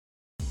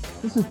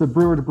This is the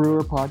Brewer to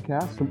Brewer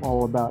podcast from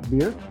All About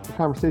Beer, a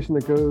conversation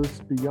that goes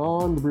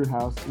beyond the brew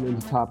house and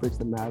into topics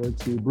that matter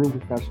to brewing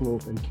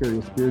professionals and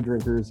curious beer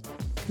drinkers.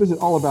 Visit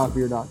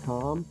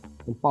allaboutbeer.com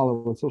and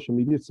follow on social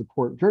media to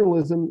support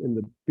journalism in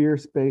the beer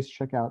space.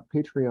 Check out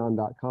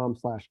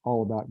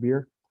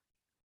patreon.com/allaboutbeer.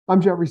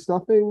 I'm Jeffrey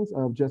Stuffings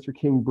of Jester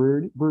King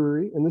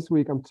Brewery, and this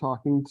week I'm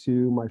talking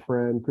to my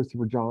friend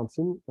Khristopher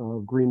Johnson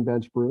of Green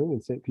Bench Brewing in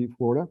St. Pete,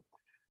 Florida.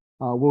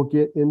 We'll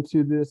get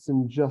into this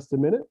in just a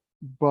minute,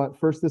 but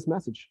first, this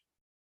message.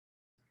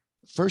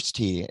 First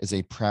Tea is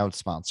a proud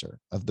sponsor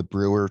of the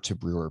Brewer to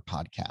Brewer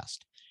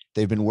podcast.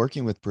 They've been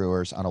working with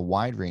brewers on a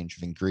wide range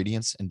of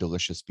ingredients and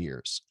delicious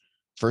beers.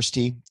 First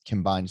Tea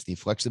combines the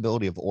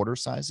flexibility of order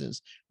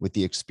sizes with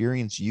the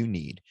experience you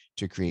need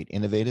to create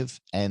innovative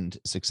and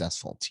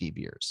successful tea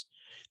beers.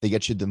 They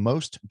get you the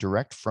most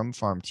direct from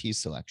farm tea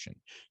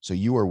selection, so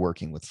you are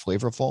working with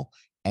flavorful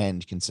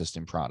and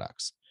consistent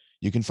products.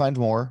 You can find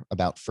more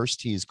about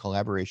First Tea's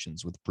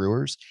collaborations with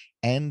brewers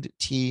and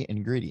tea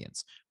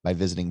ingredients by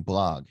visiting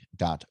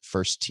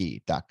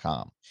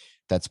blog.firsttea.com.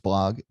 That's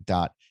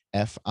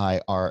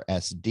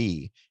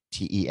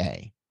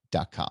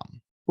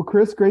blog.firsttea.com. Well,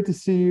 Chris, great to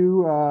see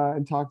you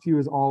and talk to you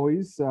as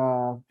always.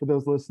 For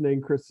those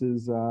listening, Chris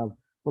is one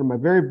of my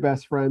very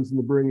best friends in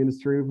the brewing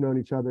industry. We've known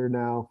each other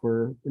now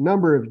for a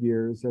number of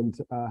years and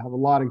have a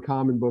lot in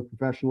common, both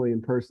professionally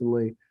and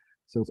personally.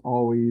 So it's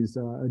always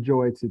a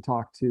joy to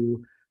talk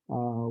to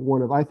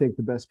one of, I think,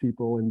 the best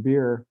people in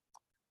beer.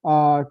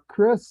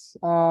 Chris,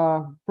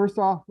 first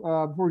off,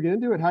 before we get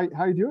into it,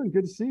 how you doing?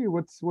 Good to see you.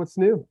 What's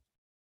new?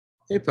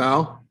 Hey,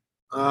 pal.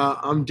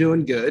 I'm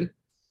doing good.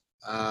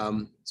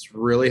 It's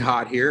really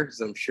hot here, as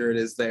I'm sure it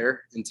is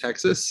there in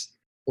Texas.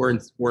 We're in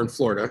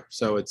Florida,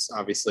 so it's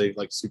obviously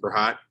like super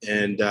hot,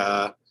 and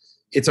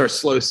it's our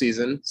slow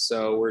season,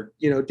 so we're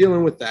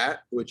dealing with that,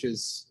 which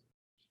is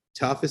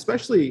tough,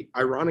 especially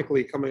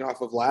ironically coming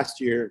off of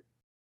last year.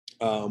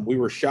 We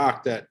were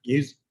shocked that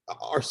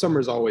our summer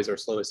is always our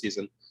slowest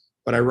season,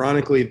 but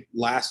ironically,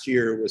 last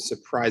year was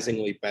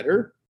surprisingly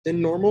better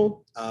than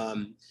normal,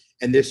 and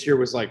this year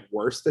was like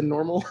worse than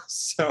normal.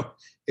 So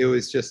it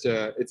was just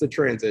it's a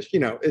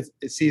transition.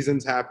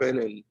 Seasons happen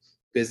and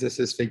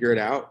businesses figure it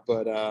out.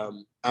 But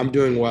I'm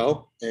doing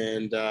well,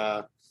 and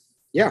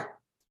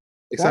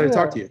excited to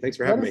talk to you. Thanks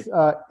for having me.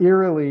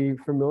 Eerily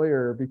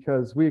familiar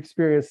because we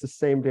experienced the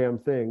same damn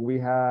thing. We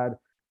had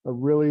a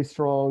really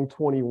strong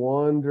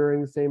 21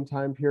 during the same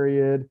time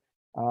period.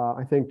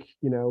 I think,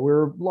 we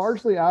were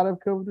largely out of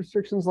COVID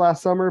restrictions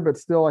last summer, but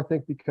still, I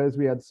think because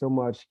we had so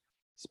much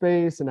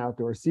space and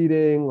outdoor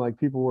seating, like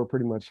people were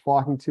pretty much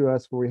flocking to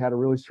us, where we had a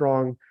really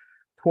strong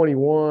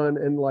 21,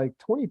 and like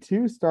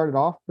 22 started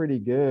off pretty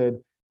good.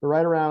 But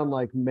right around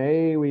like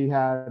May, we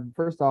had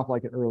first off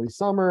like an early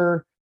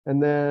summer.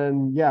 And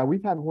then,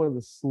 we've had one of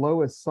the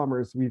slowest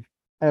summers we've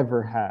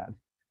ever had.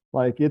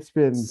 Like it's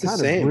been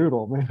kind of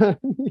brutal, man.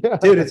 Yeah.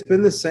 Dude, it's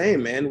been the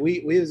same, man.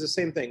 We was the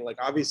same thing. Like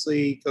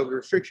obviously COVID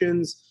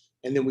restrictions,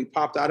 and then we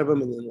popped out of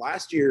them. And then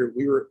last year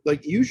we were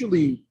like,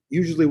 usually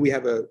we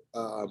have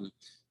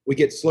we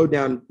get slowed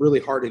down really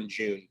hard in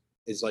June.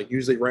 Is like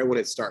usually right when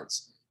it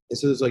starts. And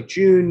so there's like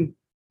June,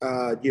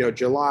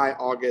 July,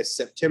 August,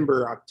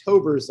 September,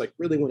 October is like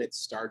really when it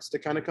starts to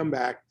kind of come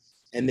back.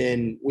 And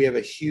then we have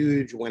a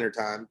huge winter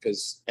time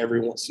because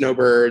everyone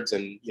snowbirds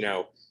and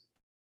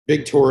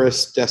big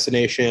tourist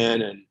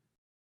destination, and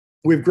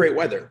we have great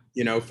weather,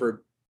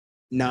 for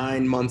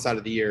 9 months out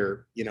of the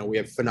year, we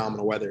have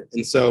phenomenal weather.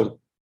 And so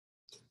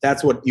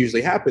that's what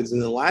usually happens. And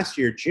then last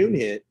year, June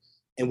hit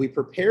and we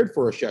prepared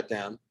for a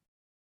shutdown.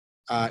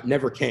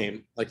 Never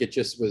came. Like it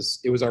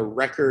was our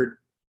record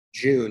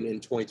June in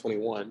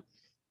 2021.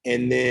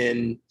 And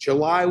then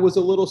July was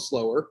a little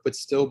slower, but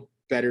still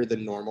better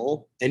than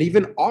normal. And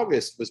even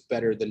August was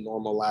better than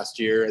normal last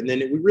year. And then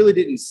we really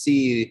didn't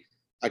see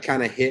a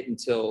kind of hit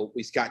until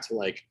we got to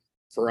like,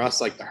 for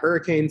us, like the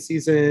hurricane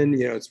season,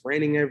 it's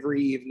raining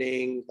every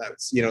evening.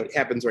 That's, it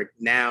happens right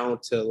now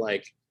to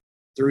like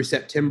through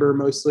September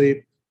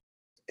mostly.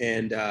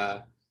 And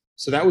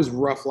so that was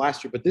rough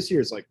last year, but this year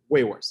is like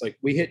way worse. Like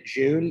we hit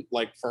June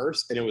like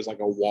first and it was like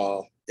a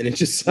wall, and it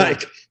just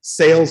like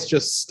sales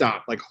just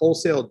stopped, like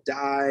wholesale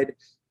died.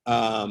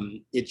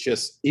 It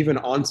just, even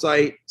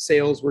on-site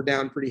sales were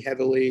down pretty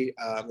heavily.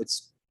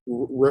 It's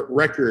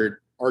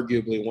record,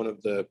 arguably one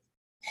of the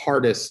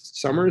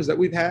hardest summers that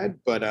we've had,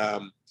 but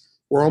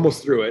we're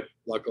almost through it,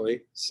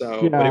 luckily.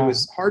 So, but it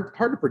was hard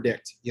to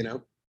predict,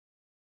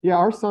 Yeah,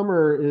 our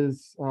summer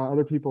is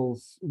other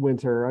people's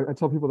winter. I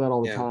tell people that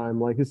all the time.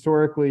 Like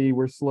historically,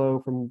 we're slow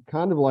from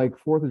kind of like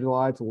 4th of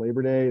July to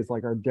Labor Day is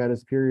like our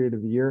deadest period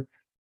of the year.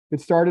 It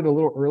started a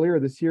little earlier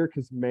this year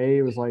because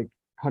May was like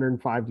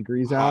 105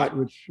 degrees out,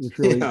 which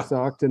really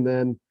sucked. And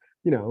then,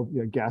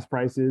 gas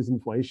prices,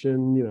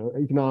 inflation,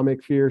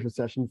 economic fears,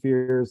 recession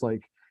fears,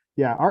 like,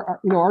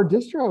 our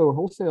distro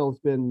wholesale has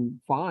been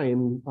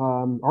fine.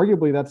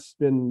 Arguably that's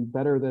been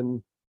better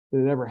than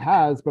it ever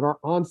has, but our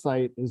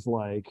on-site is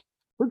like,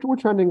 we're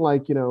trending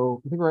like, I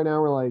think right now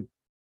we're like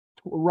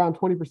around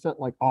 20%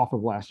 like off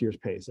of last year's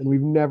pace. And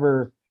we've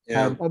never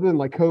Yeah. other than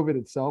like COVID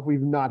itself,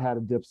 we've not had a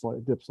dips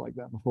like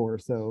that before.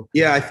 So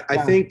Yeah. I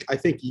yeah,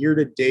 think year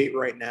to date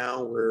right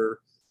now, we're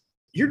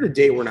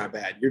not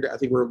bad. I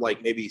think we're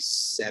like maybe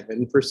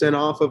 7%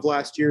 off of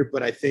last year,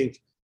 but I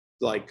think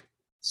like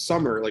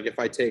summer, like if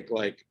I take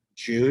like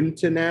June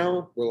to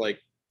now, we're like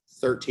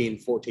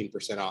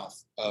 13-14%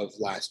 off of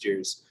last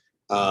year's.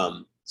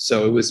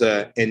 So it was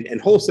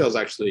and wholesales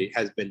actually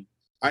has been,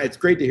 it's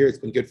great to hear it's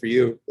been good for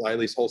you. Well, at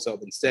least wholesale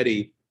been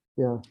steady.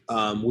 yeah.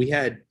 We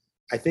had,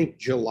 I think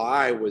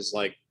July was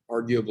like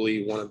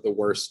arguably one of the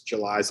worst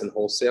Julys in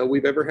wholesale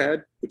we've ever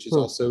had, which is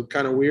Huh. also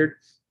kind of weird,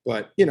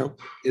 but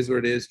is what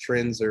it is.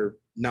 Trends are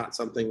not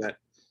something that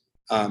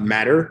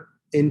matter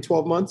in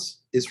 12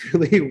 months is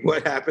really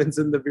what happens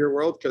in the beer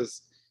world,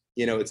 because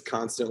it's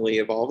constantly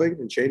evolving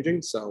and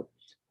changing. So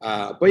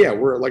but yeah,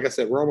 we're, like I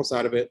said, we're almost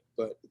out of it,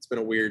 but it's been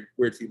a weird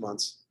few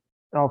months.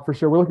 Oh, for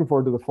sure. We're looking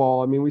forward to the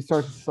fall. I mean, we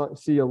start to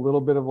see a little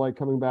bit of like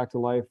coming back to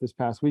life this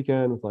past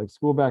weekend with like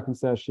school back in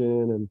session,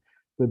 and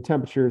the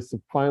temperatures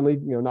finally,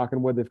 knock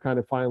on wood, they've kind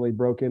of finally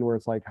broken where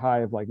it's like high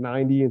of like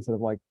 90 instead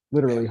of like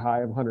literally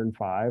high of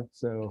 105.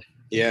 So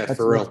Yeah, that's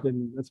for that's real.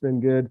 been that's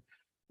been good.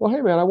 Well,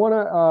 hey man, I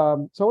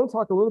want to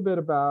talk a little bit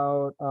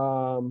about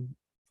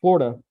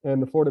Florida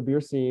and the Florida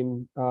beer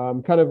scene,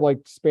 kind of like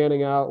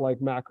spanning out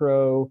like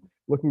macro,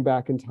 looking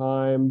back in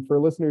time. For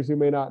listeners who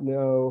may not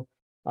know,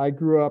 I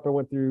grew up, I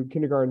went through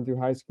kindergarten through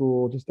high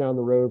school just down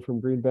the road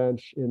from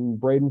Greenbench in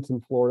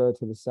Bradenton, Florida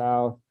to the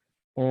south.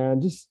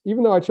 And just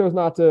even though I chose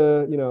not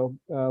to,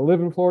 live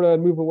in Florida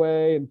and move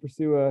away and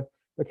pursue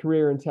a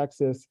career in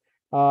Texas,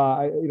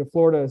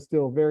 Florida is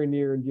still very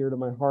near and dear to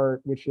my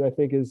heart, which I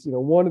think is,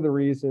 one of the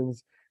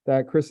reasons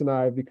that Chris and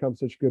I have become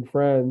such good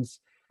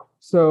friends.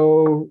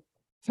 So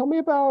tell me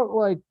about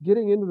like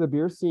getting into the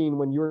beer scene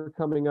when you were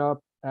coming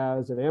up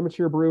as an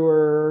amateur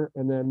brewer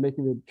and then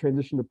making the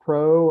transition to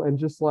pro, and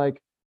just like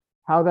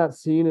how that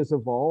scene has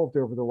evolved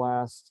over the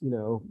last,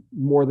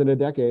 more than a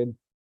decade.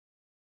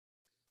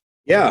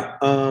 Yeah.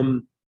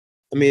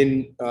 I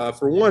mean,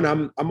 for one,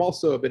 I'm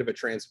also a bit of a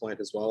transplant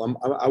as well.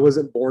 I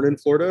wasn't born in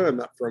Florida. I'm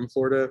not from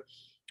Florida.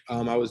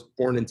 I was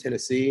born in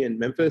Tennessee in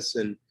Memphis,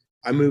 and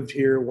I moved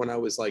here when I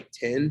was like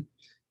 10.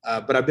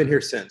 But I've been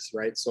here since,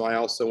 right? So I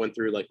also went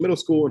through like middle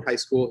school and high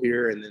school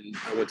here, and then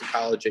I went to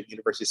college at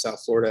University of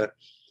South Florida.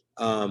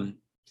 Um,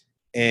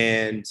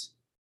 and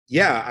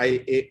yeah,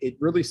 it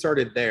really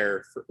started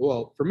there.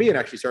 For me, it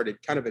actually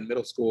started kind of in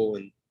middle school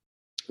and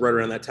right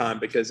around that time,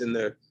 because in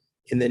the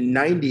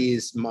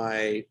 90s,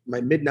 my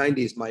mid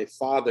 90s, my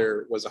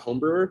father was a home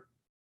brewer,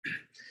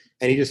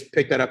 and he just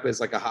picked that up as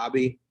like a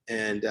hobby.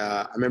 And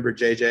I remember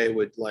JJ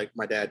would, like,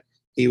 my dad,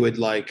 he would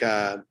like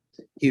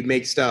he'd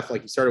make stuff,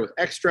 like he started with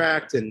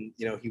extract, and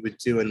he was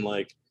doing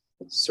like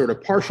sort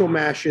of partial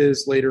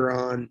mashes later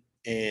on.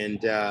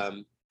 And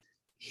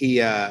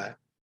he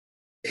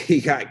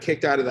he got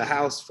kicked out of the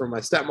house from my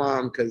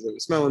stepmom because it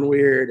was smelling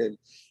weird.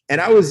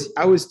 And I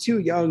was too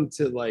young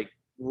to like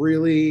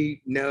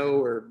really know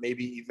or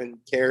maybe even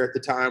care at the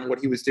time what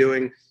he was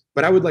doing,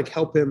 but I would like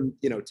help him,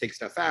 take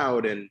stuff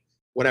out and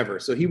whatever.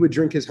 So he would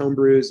drink his home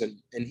brews, and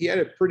he had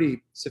a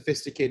pretty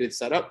sophisticated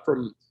setup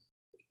from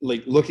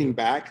like looking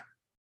back.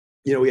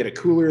 We had a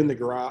cooler in the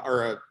garage,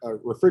 or a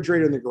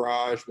refrigerator in the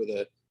garage with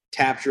a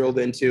tap drilled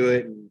into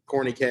it and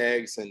corny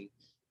kegs. And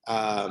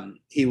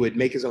he would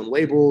make his own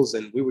labels,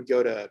 and we would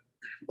go to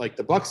like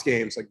the Bucks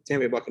games, like the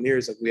Tampa Bay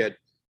Buccaneers. Like we had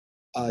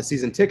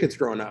season tickets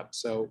growing up.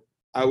 So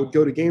I would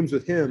go to games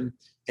with him,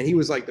 and he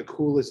was like the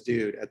coolest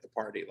dude at the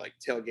party, like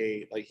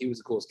tailgate. Like he was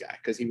the coolest guy,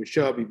 because he would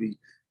show up, he'd be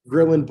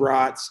grilling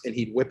brats, and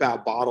he'd whip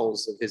out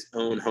bottles of his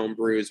own home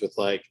brews with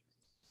like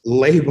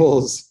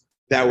labels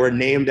that were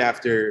named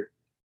after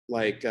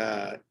like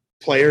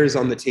players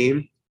on the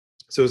team.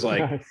 So it was like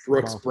Nice.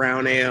 Brooks Wow.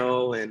 Brown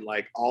Ale and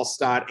like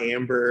Allstott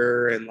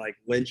Amber and like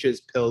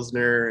Lynch's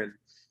Pilsner and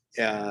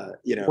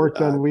Work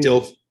done week.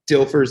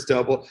 Dilfer's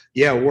Double.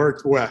 Yeah,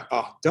 worked well.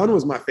 Oh, Dunn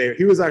was my favorite.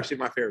 He was actually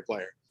my favorite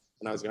player.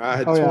 And I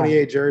had Oh yeah.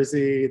 28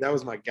 jersey. That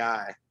was my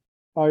guy.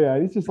 Oh yeah.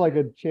 He's just like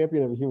a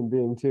champion of a human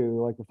being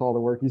too. Like with all the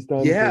work he's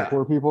done for Yeah.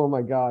 poor people. Oh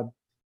my God.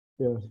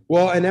 Yeah.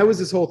 Well, and that was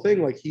his whole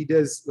thing. Like he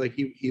does, like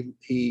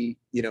he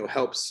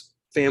helps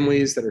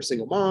families that are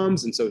single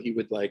moms, and so he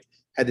would like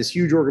had this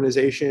huge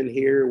organization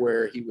here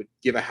where he would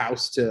give a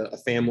house to a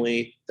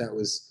family that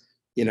was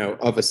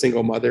of a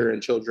single mother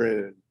and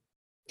children,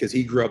 because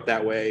he grew up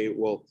that way.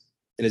 Well,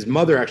 and his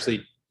mother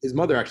actually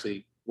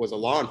was a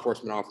law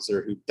enforcement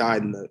officer who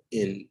died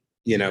in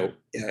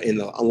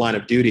the line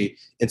of duty,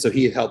 and so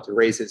he had helped to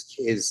raise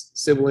his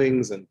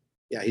siblings, and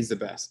yeah, he's the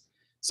best.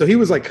 So he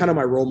was like kind of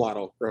my role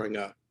model growing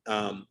up.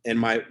 And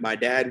my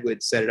dad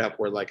would set it up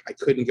where like I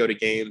couldn't go to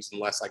games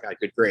unless like I got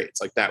good grades.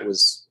 Like that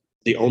was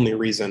the only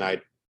reason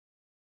I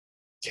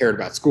cared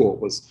about school,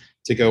 was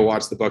to go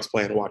watch the Bucks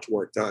play and watch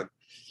work done.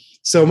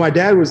 So my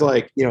dad was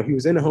like, he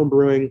was into home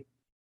brewing.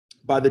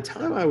 By the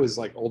time I was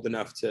like old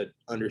enough to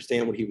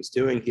understand what he was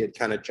doing, he had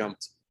kind of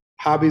jumped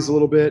hobbies a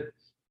little bit,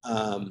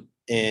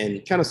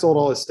 and kind of sold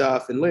all his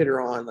stuff. And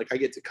later on, like I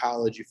get to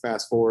college, you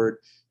fast forward,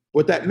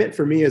 what that meant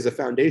for me as a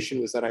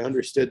foundation was that I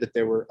understood that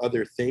there were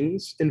other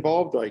things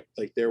involved, like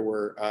there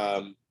were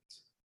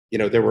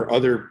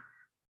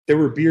there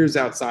were beers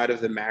outside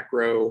of the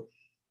macro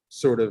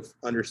sort of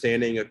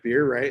understanding of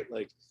beer, right?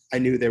 Like I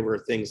knew there were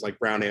things like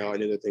brown ale, I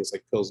knew there were things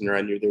like Pilsner,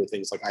 I knew there were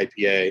things like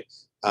IPA,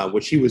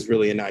 which he was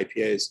really into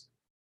IPAs.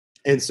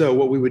 And so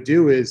what we would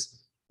do is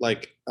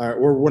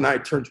or when I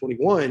turned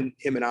 21,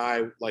 him and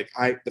I,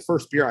 the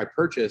first beer I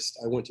purchased,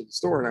 I went to the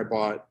store and I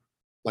bought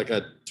like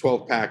a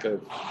 12 pack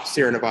of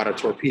Sierra Nevada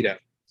Torpedo.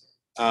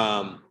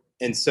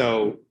 And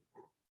so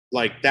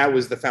like that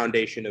was the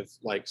foundation of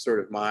like sort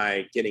of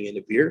my getting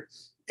into beer.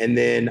 And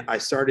then I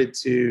started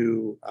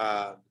to,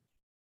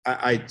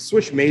 I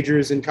switched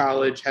majors in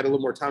college, had a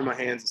little more time on my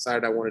hands,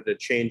 decided I wanted to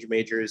change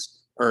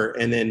majors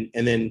and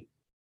then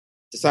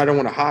decided I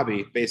want a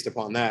hobby based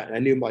upon that. And I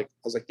knew I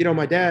was like,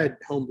 my dad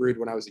homebrewed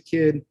when I was a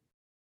kid.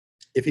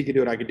 If he could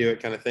do it, I could do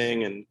it kind of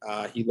thing. And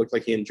he looked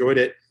like he enjoyed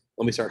it.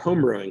 Let me start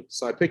homebrewing.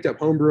 So I picked up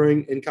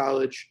homebrewing in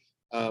college.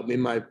 Me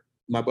and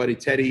my buddy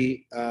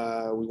Teddy,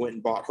 we went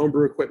and bought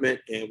homebrew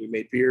equipment and we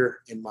made beer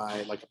in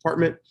my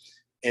apartment.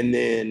 And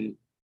then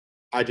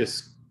I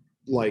just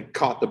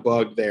caught the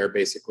bug there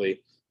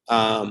basically.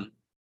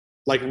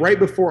 Right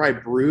before I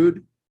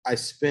brewed, I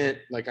spent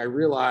I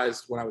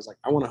realized when I was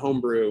I want to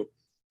homebrew,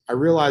 I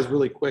realized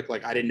really quick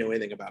I didn't know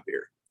anything about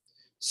beer.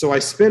 So I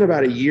spent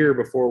about a year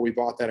before we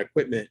bought that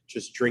equipment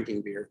just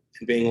drinking beer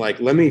and being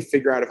let me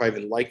figure out if I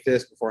even like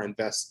this before I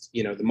invest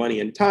the money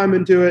and time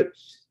into it.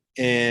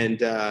 And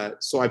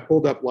so I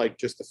pulled up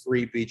just the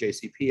free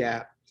BJCP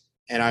app,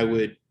 and I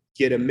would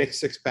get a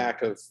mixed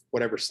 6-pack of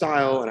whatever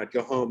style, and I'd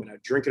go home and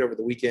I'd drink it over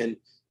the weekend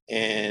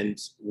and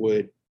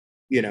would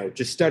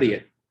just study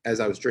it as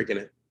I was drinking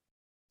it.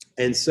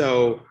 And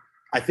so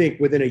I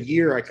think within a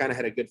year, I kind of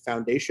had a good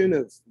foundation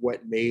of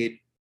what made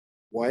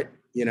what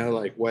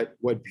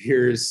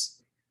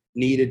beers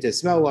needed to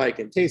smell like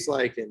and taste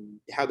like and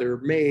how they were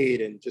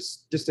made and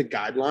just a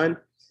guideline.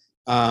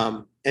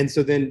 And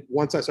so then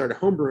once I started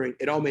homebrewing,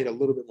 it all made a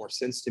little bit more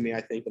sense to me,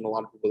 I think, than a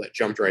lot of people that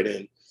jumped right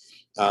in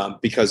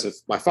because of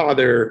my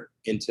father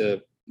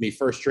into me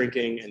first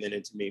drinking and then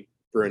into me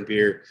brewing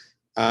beer.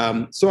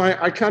 So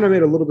I kind of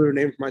made a little bit of a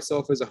name for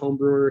myself as a home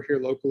brewer here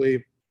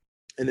locally.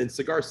 And then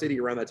Cigar City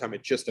around that time,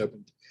 it just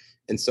opened.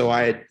 And so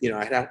I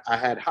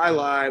had High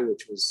Lie,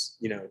 which was,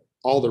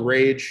 all the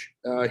rage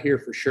here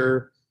for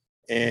sure.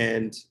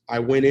 And I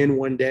went in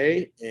one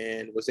day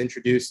and was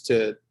introduced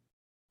to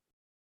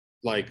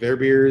their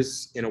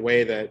beers in a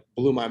way that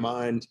blew my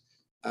mind.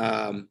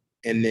 And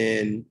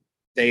then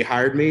they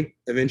hired me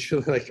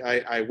eventually.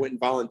 I went and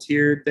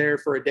volunteered there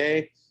for a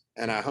day.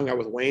 And I hung out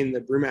with Wayne,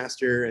 the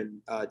brewmaster,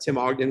 and Tim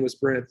Ogden was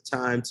brewing at the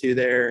time too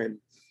there. And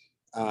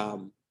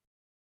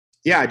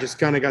I just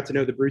kind of got to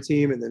know the brew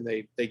team, and then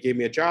they gave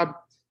me a job.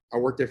 I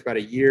worked there for about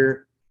a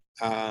year.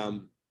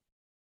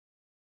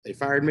 They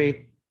fired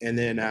me, and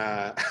then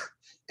and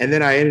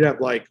then I ended up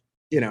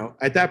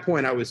at that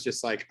point I was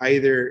just I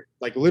either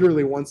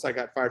literally once I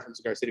got fired from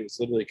Cigar City, it was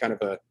literally kind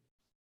of a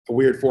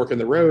weird fork in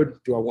the road.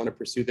 Do I want to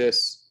pursue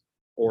this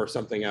or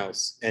something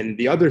else? And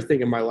the other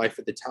thing in my life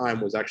at the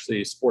time was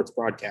actually sports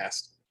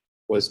broadcast.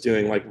 Was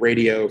doing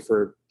radio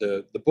for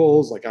the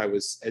Bulls. I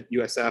was at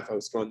USF. I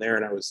was going there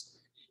and I was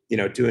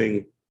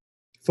doing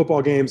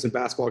football games and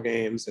basketball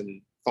games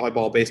and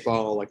volleyball,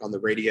 baseball, on the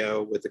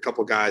radio with a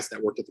couple guys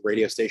that worked at the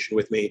radio station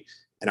with me.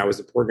 And I was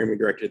the programming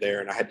director there.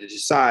 And I had to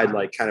decide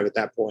kind of at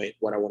that point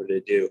what I wanted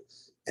to do.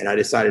 And I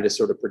decided to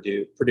sort of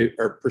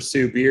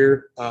pursue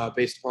beer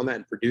based upon that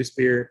and produce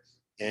beer.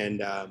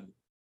 And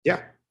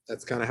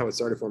that's kind of how it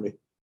started for me.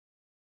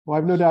 Well,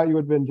 I've no doubt you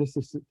would have been just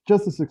as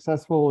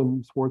successful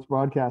in sports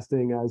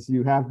broadcasting as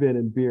you have been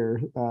in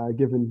beer,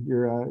 given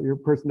your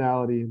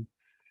personality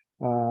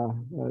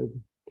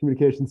and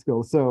communication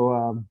skills.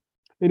 So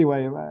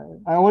anyway,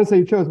 I want to say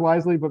you chose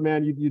wisely, but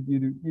man, you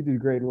do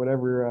great in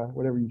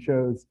whatever you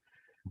chose.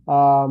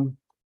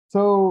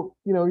 So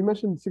you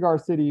mentioned Cigar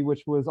City,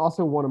 which was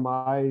also one of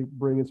my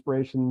brewing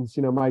inspirations.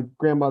 My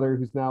grandmother,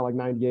 who's now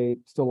 98,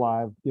 still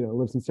alive,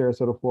 lives in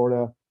Sarasota,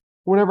 Florida.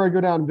 Whenever I go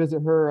down and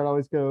visit her, I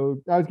was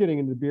getting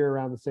into beer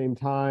around the same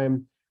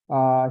time.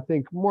 I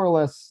think more or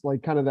less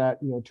kind of that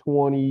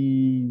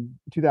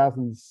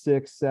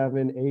 2006,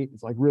 7, 8.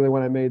 It's really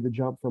when I made the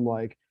jump from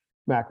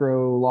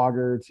macro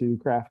lager to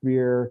craft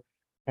beer.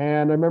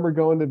 And I remember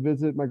going to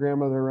visit my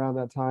grandmother around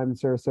that time in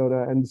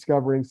Sarasota and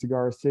discovering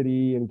Cigar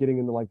City and getting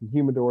into the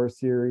Humidor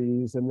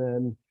series. And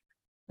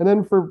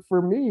then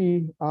for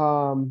me,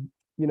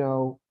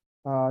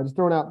 just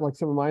throwing out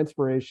some of my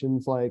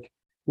inspirations,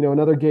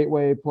 another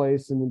gateway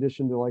place in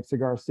addition to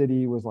Cigar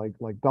City was like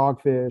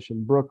Dogfish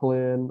and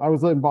Brooklyn. I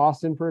was in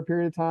Boston for a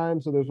period of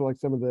time, so those were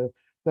some of them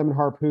and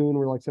Harpoon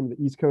were some of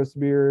the East Coast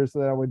beers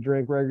that I would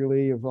drink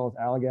regularly, as well as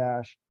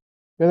Allagash.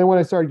 And then when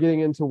I started getting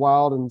into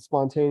wild and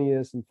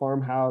spontaneous and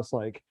farmhouse,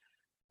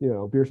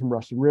 beers from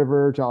Rusty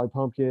River, Jolly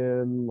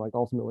Pumpkin,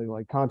 ultimately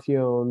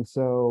Cantillon.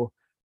 So,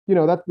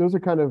 those are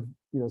kind of,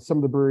 some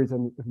of the breweries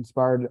that have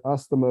inspired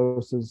us the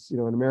most as,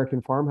 an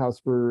American farmhouse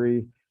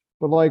brewery.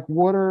 But like,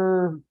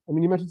 I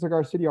mean, you mentioned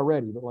Cigar City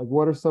already, but like,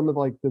 what are some of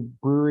like the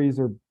breweries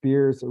or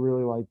beers that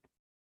really like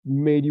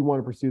made you want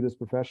to pursue this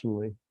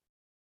professionally?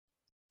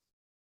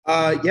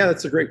 Yeah,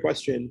 that's a great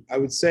question. I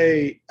would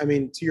say, I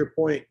mean, to your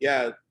point,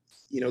 yeah,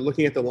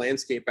 looking at the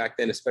landscape back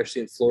then,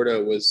 especially in Florida,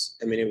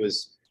 I mean, it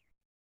was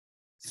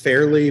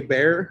fairly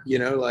bare.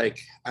 Like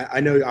I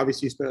know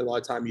obviously you spent a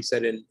lot of time, you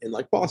said in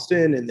like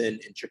Boston and then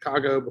in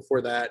Chicago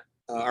before that,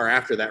 or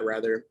after that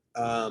rather.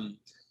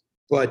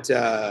 But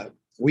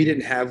we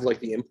didn't have like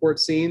the import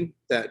scene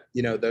that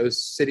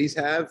those cities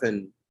have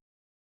and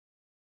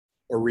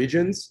or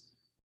regions.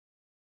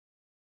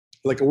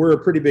 Like we're a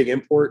pretty big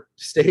import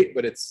state,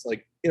 but it's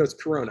like it's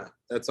Corona.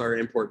 That's our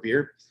import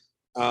beer.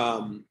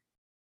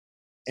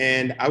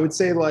 And I would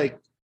say like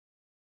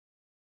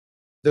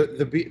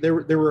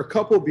there were a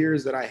couple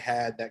beers that I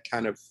had that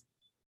kind of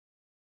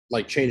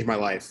like changed my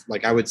life.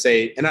 Like I would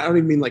say, and I don't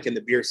even mean like in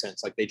the beer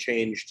sense, like they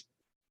changed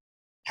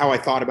how I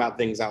thought about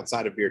things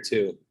outside of beer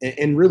too.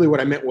 And really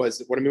what I mean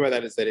by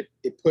that is that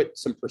it put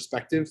some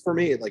perspective for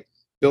me. It like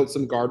built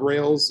some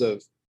guardrails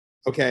of,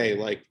 okay,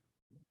 like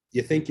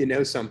you think you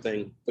know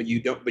something, but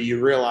you don't, but you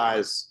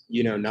realize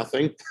you know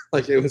nothing.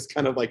 Like it was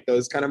kind of like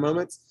those kind of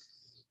moments.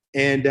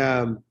 And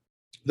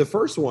the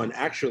first one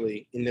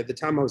actually, and at the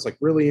time I was like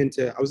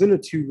I was into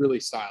two really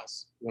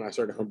styles when I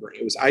started homebrewing.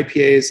 It was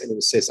IPAs and it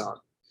was Saison.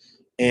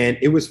 And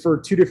it was for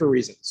two different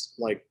reasons.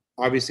 Like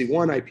obviously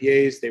one,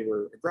 IPAs, they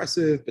were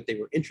aggressive, but they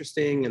were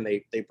interesting and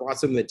they brought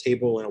something to the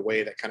table in a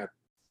way that kind of,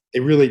 they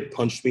really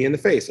punched me in the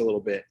face a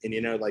little bit and,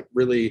 like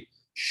really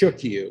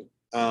shook you.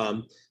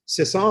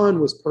 Saison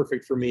was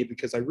perfect for me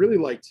because I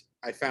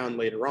found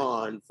later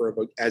on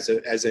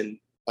as in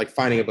like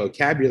finding a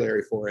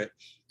vocabulary for it.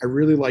 I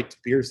really liked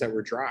beers that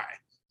were dry.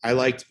 I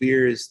liked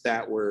beers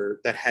that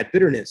had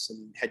bitterness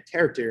and had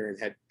character and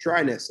had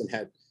dryness and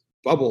had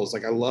bubbles.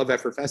 Like I love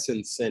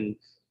effervescence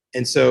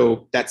and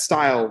so that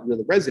style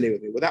really resonated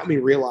with me without me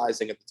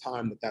realizing at the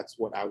time that that's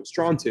what I was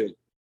drawn to.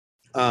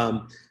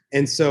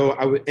 And so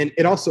and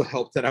it also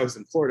helped that I was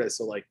in Florida.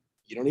 So like,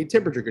 you don't need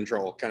temperature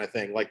control kind of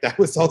thing. Like that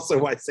was also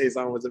why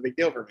Saison was a big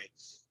deal for me.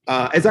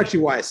 It's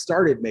actually why I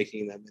started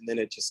making them. And then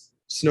it just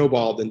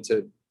snowballed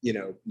into,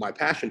 my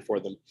passion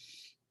for them.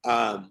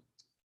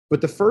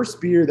 But the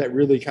first beer that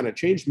really kind of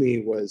changed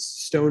me was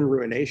Stone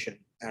Ruination,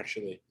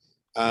 actually.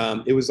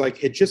 It was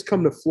like, it just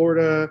come to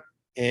Florida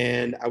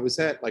and I was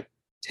at like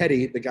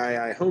Teddy, the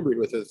guy I homebrewed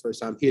with for the first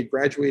time. He had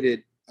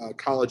graduated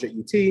college at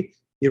UT,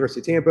 University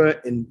of Tampa,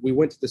 and we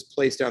went to this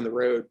place down the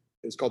road.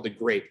 It was called The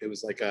Grape. It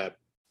was like a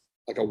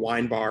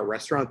wine bar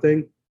restaurant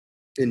thing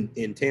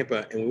in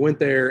Tampa. And we went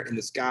there and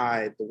this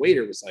guy, the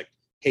waiter was like,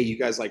 "Hey, you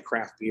guys like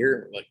craft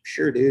beer?" We're like,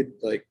 "Sure, dude.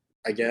 Like,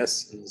 I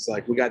guess." And he's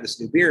like, "We got this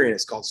new beer and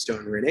it's called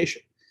Stone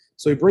Ruination."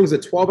 So he brings a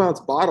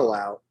 12-ounce bottle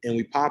out and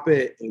we pop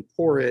it and we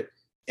pour it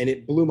and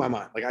it blew my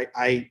mind. Like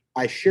I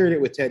shared it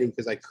with Teddy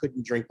because I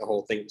couldn't drink the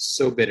whole thing. It was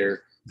so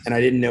bitter and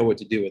I didn't know what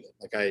to do with it.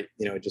 Like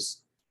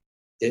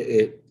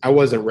I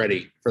wasn't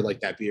ready for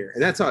like that beer.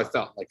 And that's how I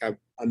felt. Like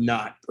I'm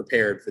not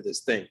prepared for this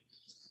thing.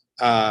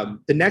 The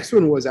next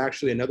one was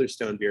actually another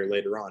Stone beer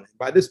later on. And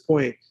by this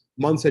point,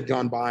 months had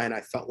gone by and I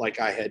felt like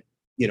I had,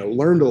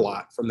 learned a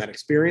lot from that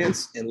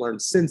experience and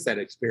learned since that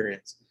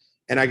experience.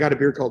 And I got a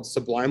beer called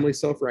Sublimely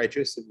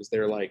Self-Righteous. It was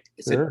there like,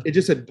 it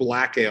just had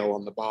black ale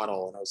on the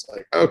bottle. And I was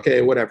like,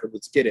 okay, whatever,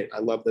 let's get it. I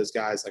love those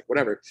guys, like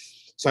whatever.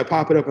 So I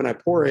pop it up and I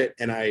pour it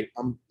and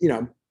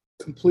I'm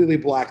completely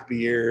black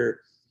beer,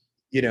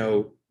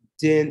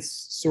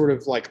 dense, sort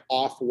of like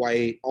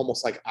off-white,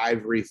 almost like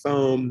ivory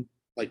foam,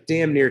 like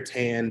damn near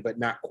tan, but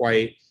not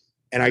quite.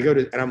 And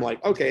I'm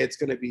like, okay, it's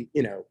going to be,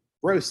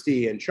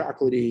 roasty and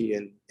chocolatey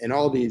and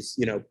all these,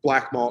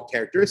 black malt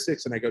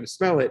characteristics. And I go to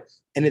smell it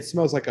and it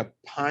smells like a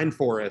pine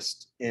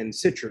forest and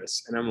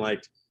citrus. And I'm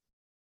like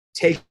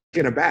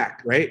taken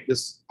aback, right?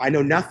 I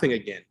know nothing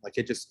again. Like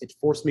it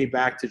forced me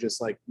back to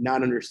just like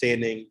not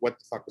understanding what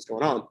the fuck was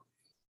going on.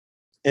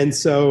 And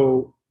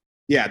so,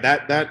 yeah,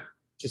 that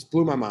just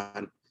blew my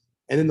mind.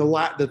 And then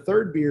the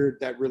third beer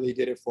that really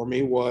did it for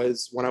me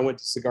was when I went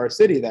to Cigar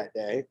City that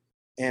day,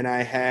 and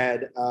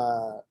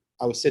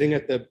I was sitting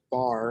at the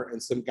bar,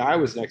 and some guy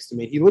was next to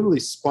me. He literally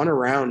spun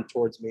around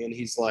towards me, and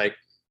he's like,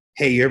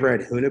 "Hey, you ever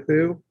had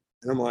Hunapoo?"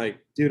 And I'm like,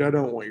 "Dude, I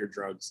don't want your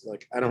drugs.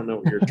 Like, I don't know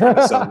what you're trying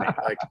to sell me.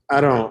 Like,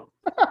 I don't."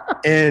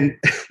 And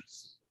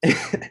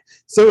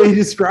so he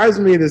describes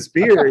me this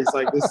beer. He's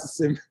like,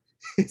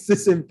 it's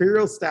this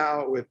imperial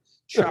stout with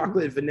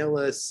chocolate,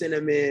 vanilla,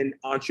 cinnamon,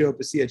 ancho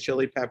pasilla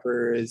chili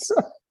peppers.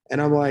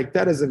 And I'm like,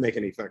 that doesn't make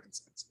any fucking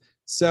sense.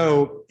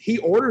 So he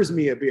orders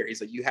me a beer.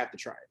 He's like, you have to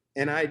try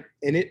it.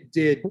 And it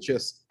did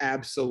just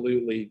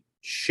absolutely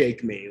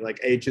shake me. Like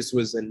it just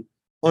was an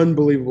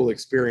unbelievable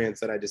experience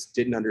that I just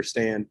didn't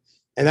understand.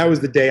 And that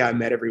was the day I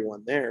met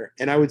everyone there.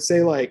 And I would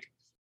say like,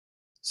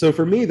 so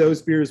for me,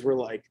 those beers were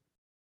like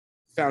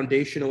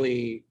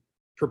foundationally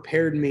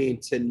prepared me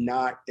to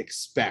not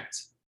expect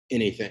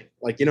anything.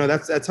 Like,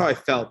 that's how I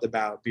felt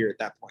about beer at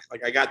that point.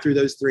 Like I got through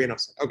those three and I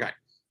was like, okay,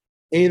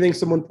 anything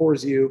someone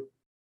pours you,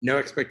 no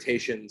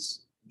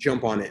expectations,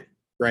 jump on it.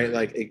 Right.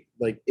 Like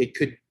it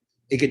could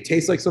It could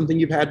taste like something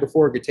you've had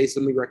before. It could taste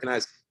something you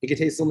recognize. It could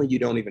taste something you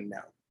don't even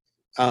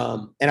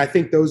know. And I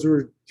think those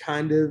were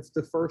kind of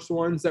the first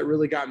ones that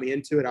really got me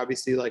into it.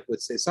 Obviously, like with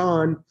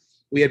Saison,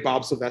 we had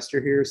Bob Sylvester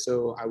here,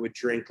 so I would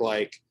drink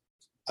like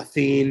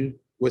Athene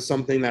was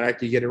something that I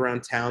could get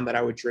around town that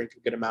I would drink a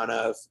good amount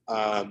of.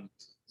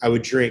 I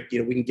would drink,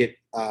 we can get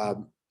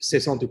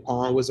Saison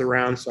Dupont was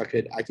around, so I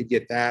could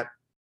get that.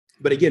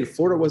 But again,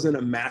 Florida wasn't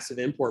a massive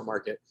import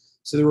market.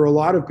 So there were a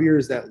lot of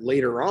beers that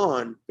later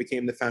on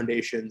became the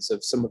foundations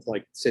of some of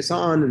like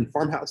Saison and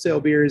farmhouse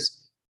ale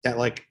beers that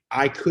like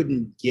I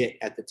couldn't get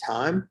at the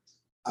time,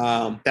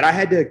 that I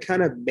had to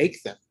kind of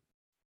make them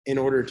in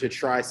order to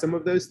try some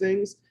of those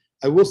things.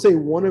 I will say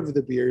one of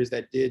the beers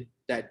that did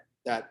that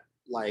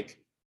like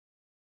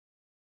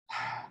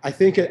I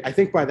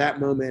think by that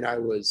moment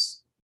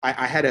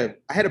I had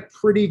a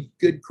pretty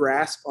good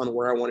grasp on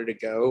where I wanted to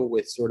go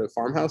with sort of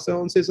farmhouse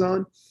ale and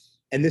Saison.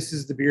 And this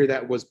is the beer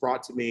that was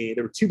brought to me.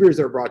 There were two beers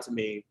that were brought to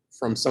me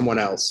from someone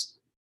else,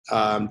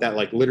 that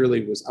like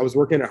literally I was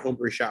working at a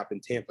homebrew shop in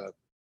Tampa.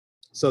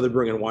 So they're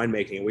bringing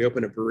winemaking, and we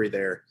opened a brewery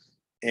there.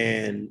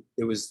 And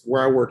it was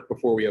where I worked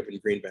before we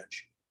opened Green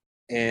Bench.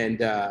 And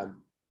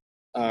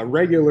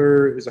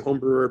Regular is a home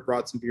brewer,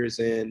 brought some beers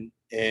in,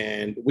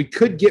 and we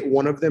could get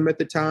one of them at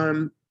the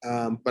time,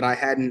 but I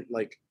hadn't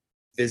like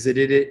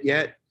visited it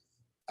yet.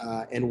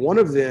 And one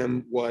of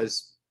them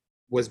was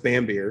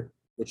Bam Beer,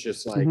 which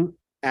is like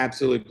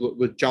absolutely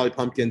with Jolly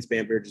Pumpkins.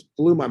 Bam Beer just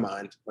blew my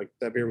mind. Like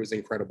that beer was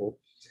incredible.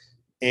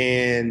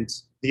 And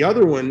the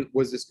other one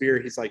was this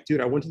beer. He's like,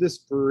 dude, I went to this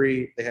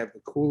brewery. They have the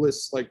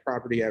coolest like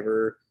property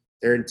ever.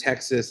 They're in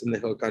Texas in the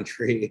hill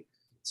country.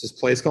 It's this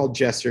place called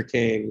Jester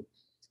King.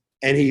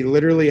 And he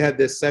literally had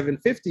this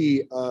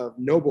 750 of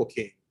Noble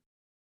King.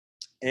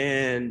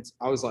 And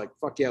I was like,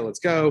 fuck yeah, let's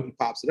go. He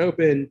pops it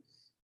open.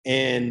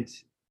 And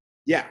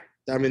yeah,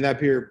 I mean, that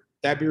beer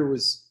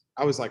was,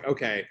 I was like,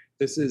 okay,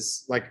 this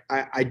is like,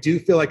 I do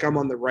feel like I'm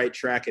on the right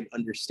track in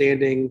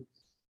understanding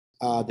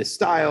the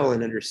style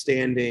and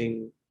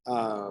understanding,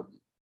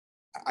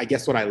 I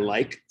guess, what I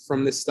like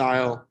from this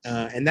style.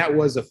 And that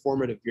was a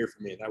formative beer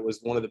for me. That was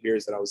one of the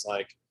beers that I was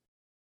like,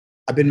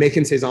 I've been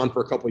making Saison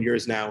for a couple of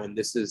years now, and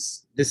this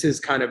is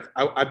kind of,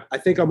 I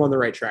think I'm on the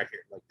right track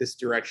here, like this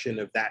direction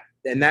of that.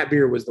 And that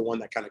beer was the one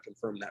that kind of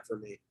confirmed that for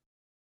me.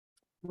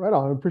 Right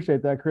on. I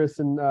appreciate that, Chris.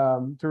 And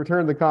to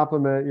return the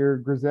compliment, your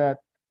Grisette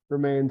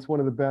remains one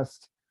of the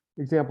best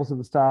examples of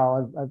the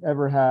style I've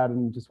ever had,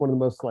 and just one of the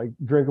most like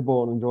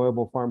drinkable and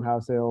enjoyable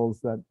farmhouse ales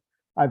that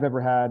I've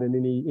ever had in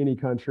any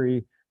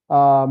country.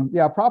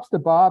 Yeah, props to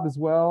Bob as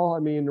well. I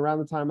mean, around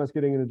the time I was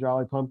getting into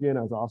Jolly Pumpkin,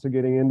 I was also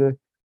getting into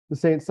the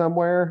Saint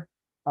Somewhere.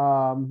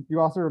 You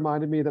also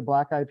reminded me that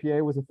Black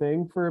IPA was a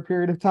thing for a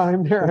period of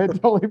time there. I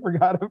totally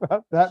forgot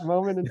about that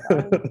moment in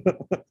time.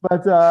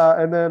 But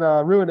and then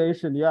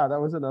Ruination, yeah, that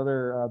was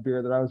another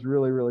beer that I was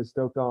really, really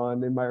stoked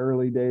on in my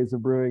early days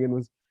of brewing, and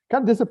was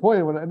kind of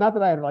disappointed when, not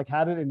that I had like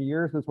had it in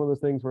years, but it's one of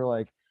those things where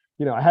like,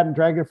 I hadn't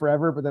drank it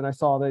forever, but then I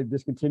saw they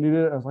discontinued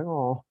it. I was like,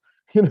 oh,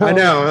 I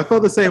know, I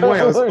felt the same way.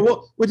 I was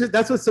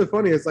that's what's so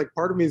funny. It's like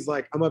part of me is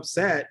like, I'm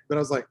upset, but I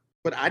was like,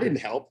 but I didn't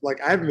help.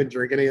 Like I haven't been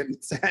drinking it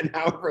and sat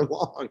however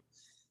long.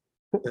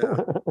 Yeah.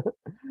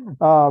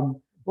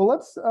 Well,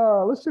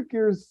 let's shift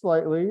gears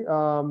slightly.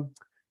 One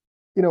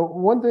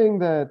thing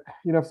that,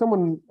 if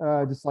someone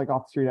just like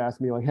off the street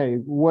asked me like, hey,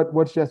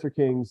 what's Jester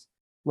King's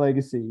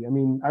legacy? I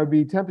mean, I would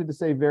be tempted to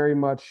say very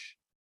much,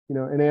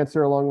 an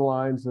answer along the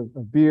lines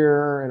of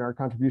beer and our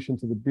contribution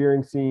to the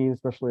beering scene,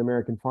 especially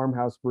American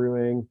farmhouse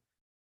brewing.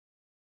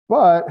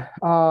 But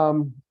I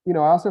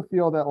also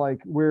feel that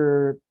like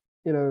we're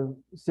in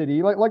a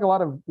city like a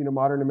lot of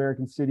modern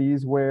American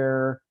cities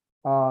where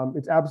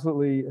it's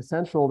absolutely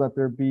essential that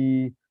there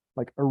be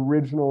like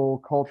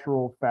original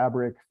cultural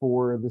fabric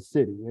for the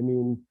city. I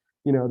mean,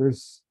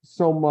 there's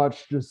so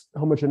much just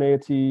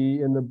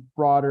homogeneity in the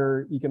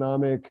broader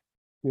economic,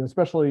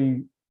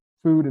 especially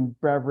food and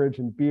beverage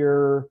and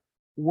beer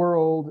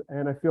world.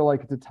 And I feel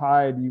like it's a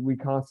tide we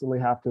constantly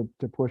have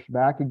to push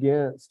back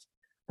against.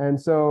 And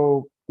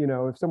so,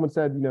 if someone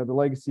said, the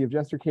legacy of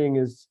Jester King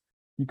is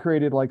you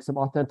created like some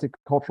authentic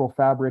cultural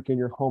fabric in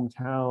your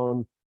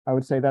hometown, I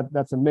would say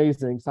that's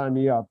amazing. Sign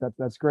me up.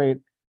 That's great.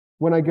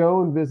 When I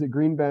go and visit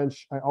Green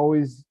Bench, I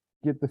always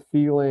get the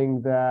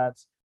feeling that,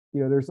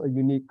 there's a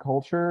unique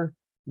culture,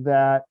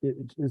 that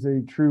it is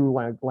a true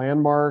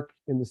landmark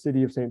in the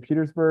city of St.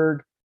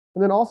 Petersburg.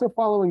 And then also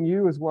following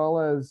you as well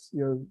as,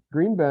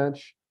 Green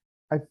Bench,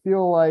 I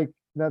feel like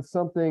that's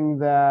something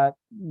that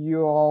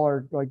you all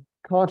are like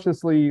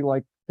consciously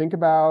like think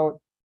about,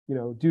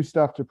 do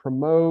stuff to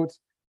promote,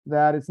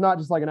 that it's not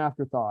just like an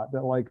afterthought,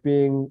 that like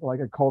being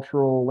like a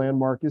cultural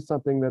landmark is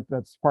something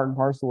that's part and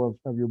parcel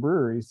of your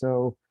brewery.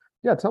 So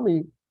yeah, tell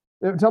me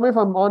if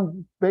I'm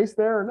on base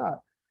there or not.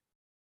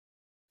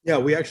 Yeah,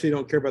 we actually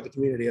don't care about the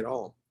community at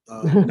all.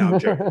 No, I'm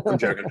joking. I'm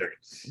joking.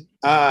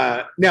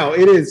 No,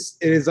 it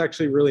is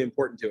actually really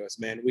important to us,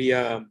 man. We,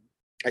 I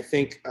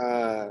think,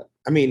 I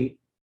mean,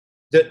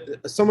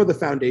 some of the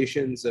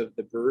foundations of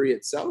the brewery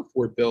itself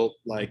were built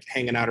like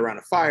hanging out around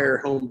a fire,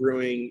 home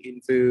brewing,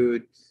 eating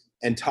food.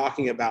 and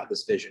talking about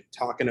this vision,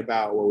 talking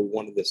about what we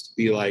wanted this to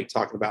be like,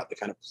 talking about the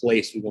kind of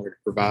place we wanted to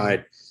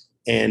provide.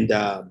 And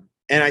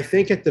I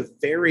think at the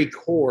very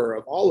core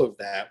of all of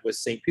that was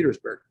St.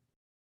 Petersburg.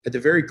 At the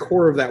very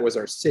core of that was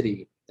our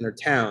city and our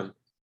town.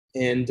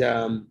 And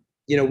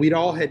we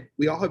all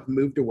have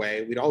moved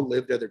away. We'd all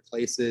lived other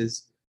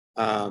places.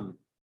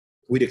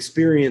 We'd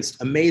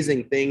experienced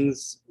amazing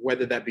things,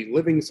 whether that be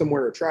living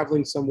somewhere or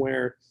traveling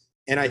somewhere.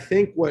 And I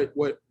think what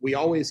we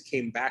always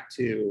came back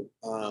to,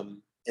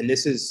 and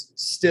this is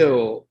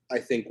still, I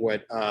think,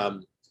 what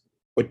an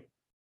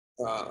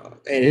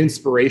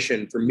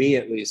inspiration for me,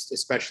 at least,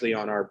 especially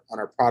on our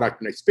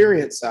product and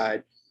experience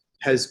side,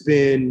 has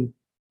been,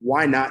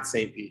 why not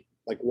St. Pete?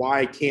 Like,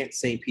 why can't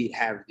St. Pete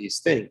have these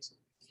things?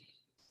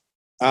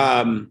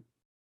 I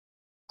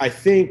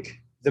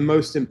think the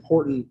most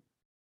important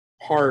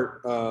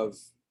part of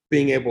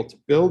being able to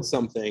build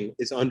something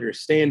is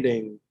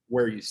understanding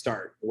where you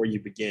start, where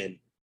you begin.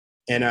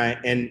 And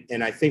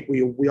I think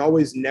we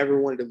always never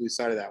wanted to lose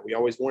sight of that. We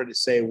always wanted to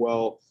say,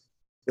 well,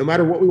 no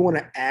matter what we want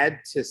to add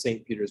to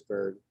St.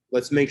 Petersburg,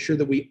 let's make sure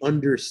that we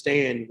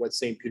understand what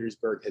St.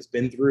 Petersburg has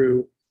been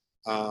through,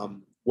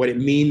 what it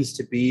means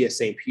to be a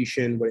St.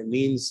 Petian, what it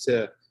means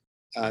to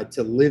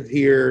live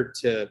here,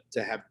 to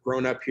have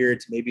grown up here,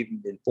 to maybe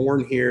even been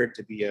born here,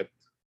 to be a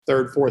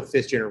third, fourth,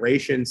 fifth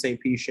generation St.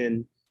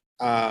 Petian.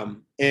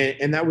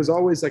 And that was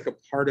always like a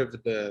part of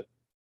the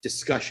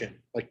discussion,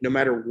 like no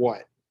matter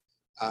what.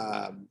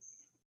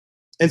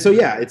 And so,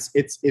 yeah, it's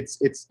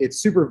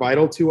super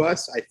vital to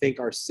us. I think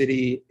our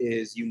city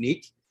is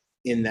unique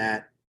in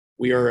that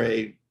we're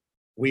a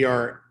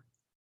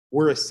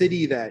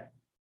city that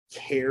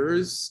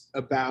cares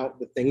about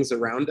the things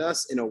around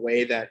us in a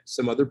way that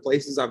some other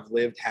places I've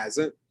lived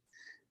hasn't.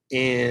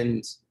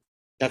 And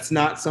that's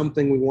not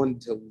something we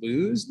wanted to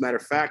lose. Matter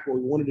of fact, what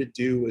we wanted to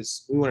do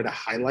was we wanted to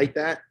highlight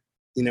that.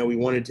 We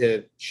wanted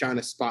to shine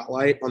a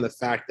spotlight on the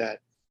fact that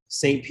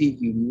St. Pete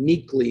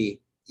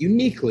uniquely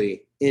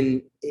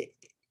in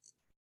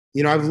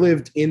I've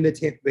lived in the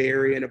Tampa Bay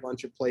area in a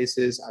bunch of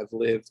places. I've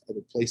lived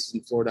other places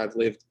in Florida. I've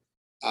lived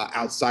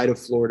outside of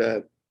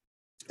Florida.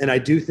 And I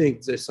do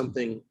think there's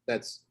something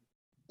that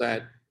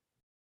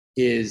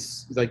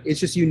is like, it's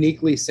just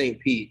uniquely St.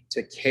 Pete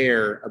to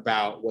care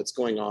about what's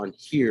going on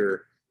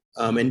here,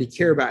 and to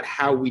care about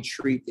how we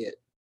treat it.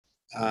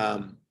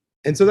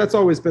 And so that's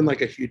always been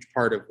like a huge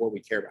part of what we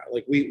care about.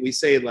 Like we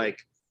say like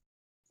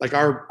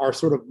our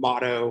sort of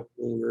motto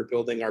when we were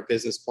building our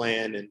business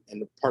plan and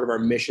part of our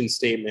mission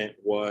statement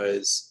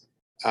was,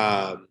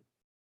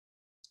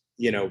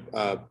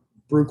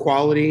 brew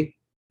quality,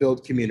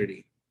 build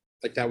community.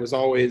 Like that was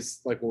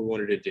always like what we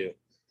wanted to do.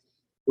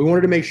 We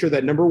wanted to make sure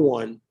that, number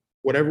one,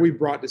 whatever we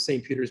brought to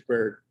St.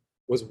 Petersburg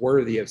was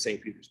worthy of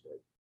St. Petersburg,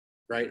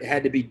 right? It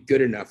had to be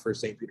good enough for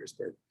St.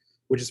 Petersburg,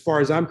 which, as far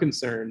as I'm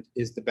concerned,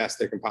 is the best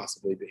there can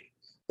possibly be.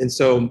 And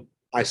so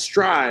I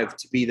strive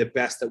to be the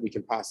best that we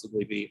can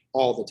possibly be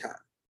all the time.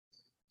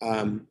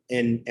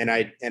 And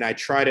I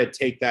try to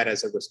take that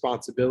as a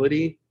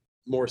responsibility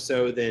more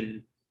so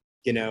than,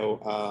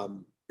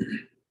 than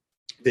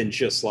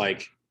just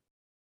like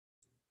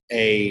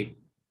an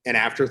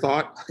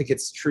afterthought. Like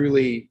it's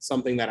truly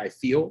something that I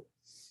feel.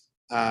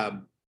 I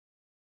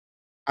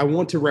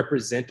want to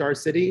represent our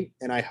city,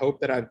 and I hope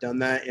that I've done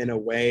that in a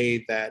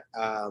way that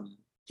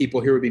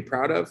people here would be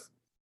proud of.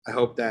 I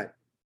hope that,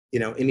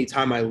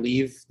 anytime I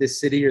leave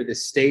this city or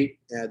this state,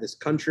 this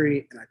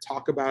country, and I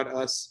talk about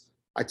us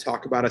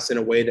in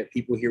a way that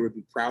people here would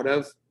be proud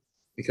of,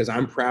 because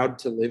I'm proud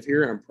to live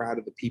here. I'm proud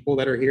of the people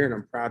that are here, and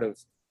I'm proud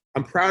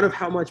of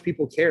how much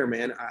people care,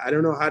 man. I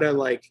don't know how to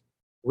like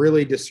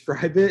really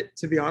describe it,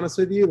 to be honest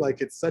with you.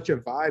 Like it's such a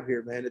vibe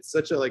here, man. It's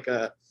such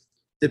a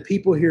the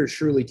people here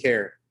truly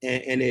care,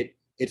 and it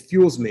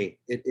fuels me.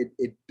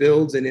 It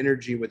builds an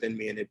energy within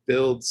me, and it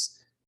builds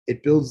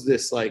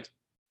this like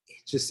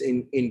just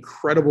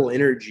incredible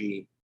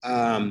energy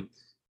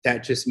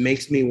that just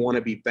makes me want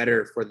to be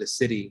better for the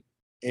city.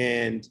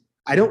 And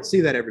I don't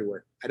see that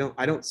everywhere.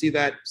 I don't see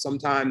that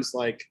sometimes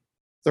like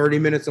 30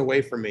 minutes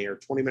away from me or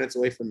 20 minutes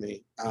away from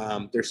me.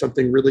 There's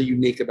something really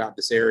unique about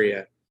this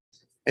area.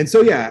 And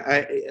so,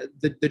 yeah,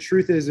 the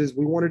truth is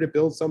we wanted to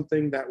build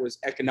something that was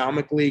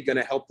economically going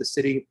to help the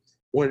city,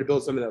 wanted to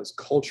build something that was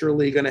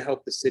culturally going to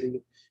help the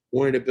city,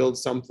 wanted to build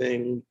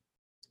something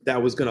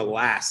that was going to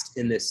last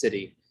in this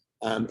city.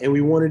 And we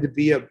wanted to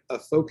be a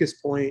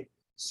focus point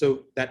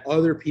so that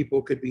other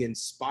people could be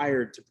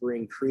inspired to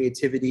bring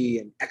creativity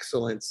and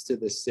excellence to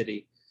this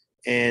city.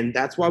 And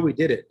that's why we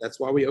did it. That's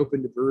why we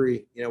opened the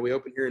brewery. We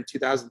opened here in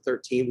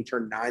 2013. We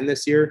turned 9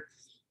 this year.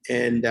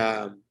 And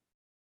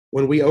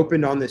when we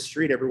opened on this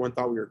street, everyone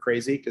thought we were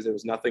crazy because there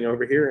was nothing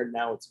over here. And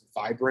now it's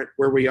vibrant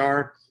where we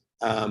are.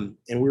 And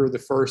we were the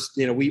first,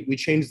 we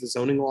changed the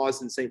zoning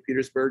laws in St.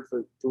 Petersburg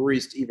for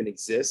breweries to even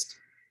exist.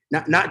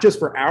 Not just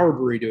for our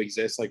brewery to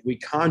exist. Like we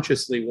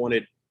consciously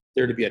wanted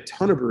there to be a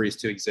ton of breweries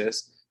to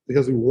exist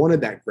because we wanted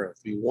that growth.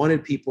 We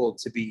wanted people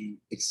to be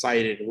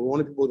excited, and we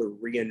wanted people to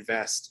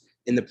reinvest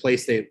in the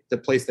place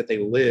that they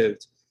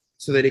lived,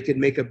 so that it could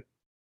make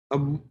a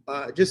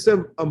just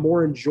a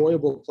more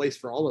enjoyable place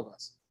for all of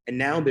us. And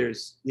now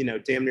there's,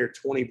 damn near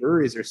 20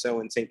 breweries or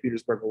so in St.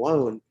 Petersburg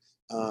alone,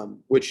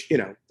 which,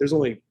 there's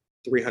only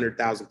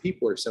 300,000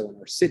 people or so in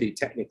our city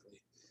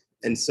technically.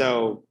 And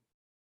so,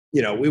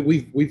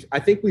 I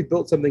think we've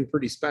built something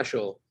pretty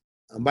special.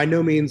 By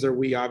no means are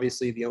we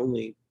obviously the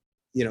only,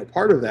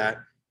 part of that,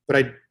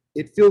 but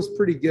it feels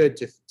pretty good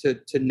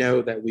to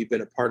know that we've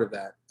been a part of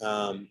that.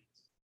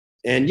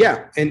 And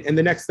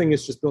the next thing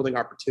is just building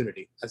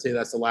opportunity. I'd say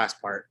that's the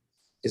last part,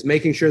 is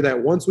making sure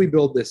that once we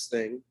build this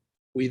thing,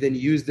 we then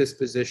use this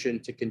position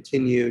to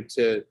continue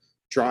to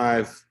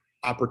drive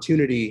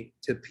opportunity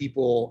to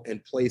people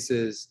and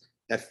places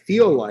that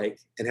feel like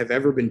and have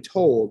ever been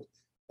told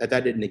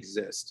that didn't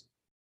exist.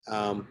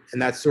 And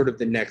that's sort of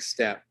the next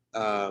step.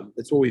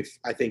 That's what we've,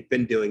 I think,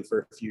 been doing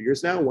for a few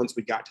years now. Once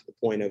we got to the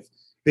point of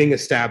being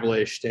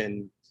established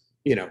and,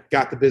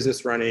 got the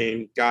business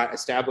running,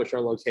 established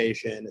our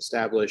location,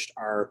 established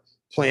our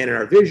plan and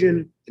our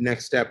vision, the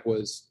next step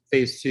was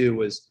phase 2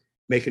 was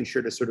making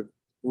sure to sort of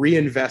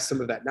reinvest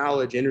some of that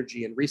knowledge,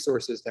 energy, and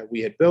resources that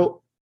we had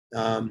built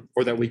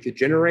or that we could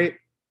generate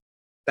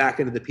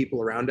back into the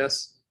people around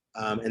us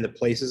and the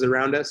places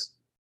around us.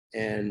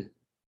 And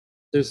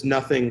there's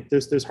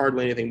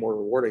hardly anything more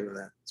rewarding than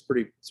that. It's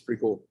pretty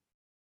cool.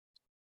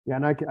 Yeah,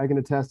 and I can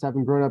attest,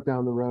 having grown up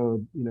down the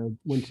road,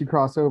 once you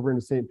cross over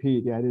into St.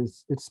 Pete,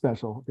 it's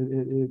special.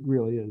 It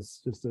really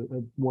is just a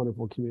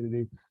wonderful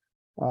community.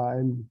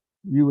 And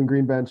you and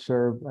Green Bench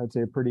are, I'd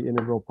say, a pretty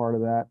integral part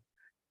of that.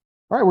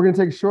 All right, we're going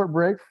to take a short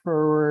break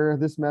for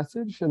this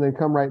message and then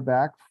come right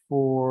back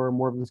for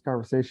more of this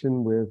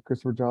conversation with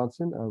Khristopher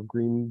Johnson of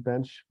Green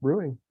Bench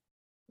Brewing.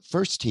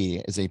 First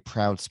Tee is a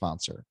proud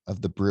sponsor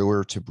of the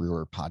Brewer to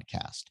Brewer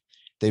podcast.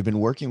 They've been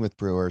working with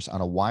brewers on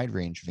a wide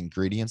range of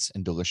ingredients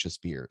and delicious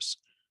beers.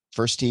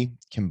 First Tee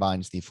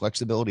combines the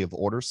flexibility of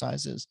order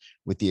sizes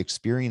with the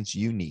experience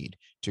you need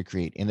to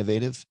create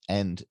innovative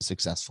and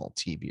successful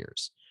tea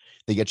beers.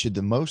 They get you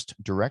the most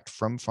direct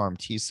from farm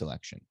tea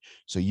selection,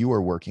 so you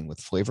are working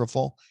with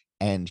flavorful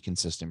and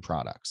consistent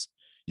products.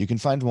 You can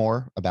find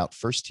more about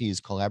First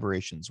Tee's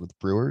collaborations with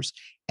brewers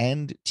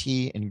and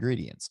tea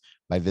ingredients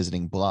by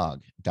visiting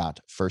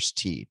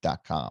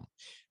blog.firsttee.com.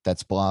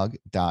 That's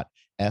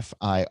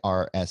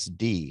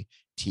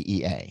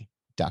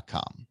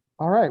blog.firsttee.com.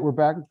 All right, we're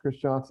back with Chris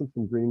Johnson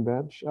from Green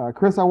Bench.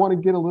 Chris, I want to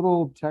get a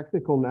little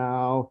technical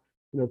now.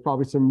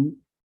 Probably some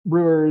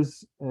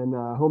brewers and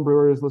home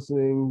brewers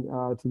listening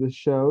to this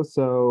show.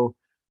 So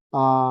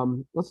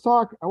let's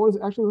talk.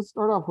 Let's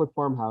start off with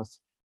Farmhouse.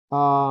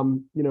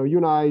 You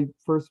and I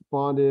first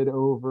bonded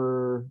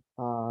over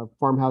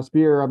Farmhouse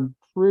beer. I'm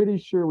pretty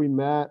sure we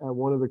met at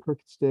one of the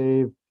Crooked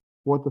Stave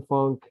What the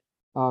Funk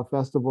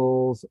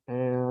festivals,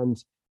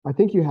 and I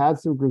think you had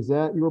some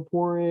Grisette you were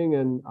pouring,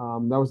 and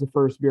that was the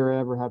first beer I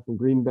ever had from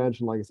Green Bench.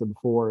 And like I said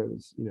before, it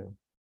was,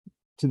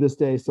 to this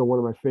day, still one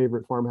of my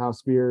favorite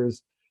Farmhouse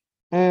beers.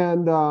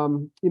 And,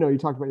 you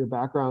talked about your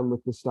background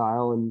with the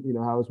style and,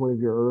 how it was one of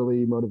your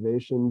early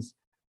motivations.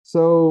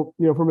 So,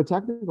 from a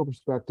technical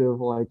perspective,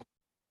 like,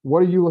 what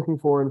are you looking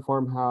for in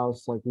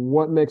Farmhouse? Like,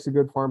 what makes a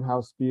good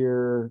Farmhouse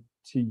beer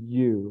to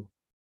you?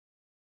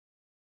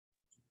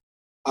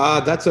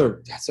 That's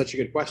such a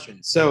good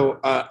question. So,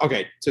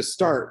 okay, to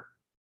start,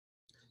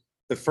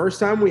 the first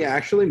time we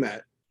actually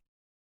met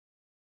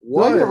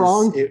was... Did I get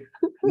wrong?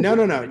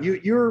 No.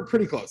 You were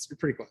pretty close. You're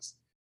pretty close.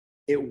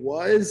 It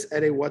was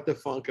at a What the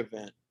Funk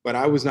event, but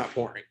I was not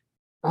pouring.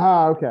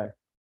 Okay.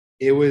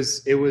 It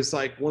was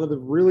like one of the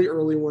really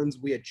early ones.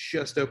 We had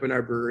just opened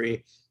our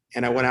brewery,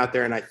 and I went out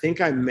there, and I think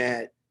I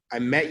met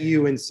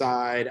you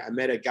inside. I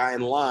met a guy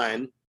in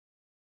line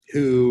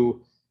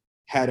who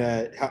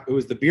it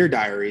was the Beer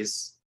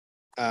Diaries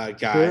guy.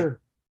 Sure.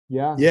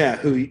 Yeah. Yeah,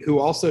 who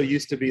also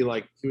used to be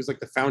he was like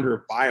the founder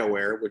of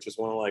BioWare, which was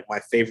one of my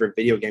favorite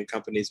video game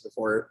companies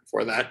before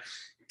that.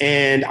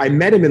 And I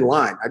met him in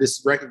line. I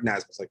just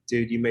recognized him. I was like,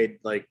 dude, you made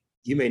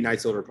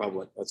Knights of the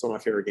Republic. That's one of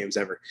my favorite games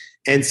ever.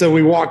 And so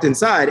we walked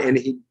inside, and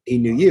he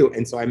knew you.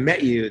 And so I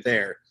met you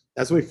there.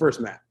 That's when we first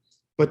met.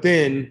 But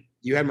then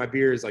you had my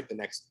beers the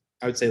next,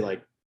 I would say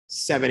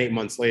 7-8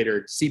 months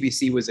later.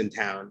 CBC was in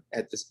town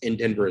in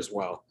Denver as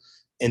well.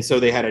 And so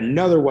they had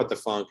another What the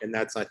Funk, and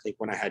that's, I think,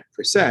 when I had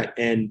Chrysette.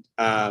 And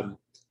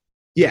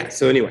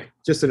so anyway,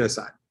 just an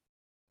aside.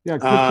 Yeah,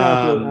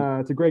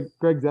 to Greg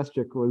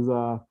Zeschik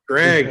was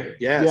Greg,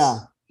 yes. Yeah,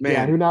 man,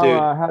 yeah, who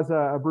now has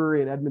a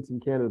brewery in Edmonton,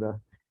 Canada.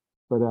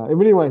 But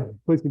anyway,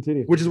 please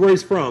continue. Which is where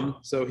he's from.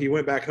 So he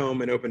went back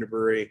home and opened a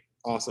brewery.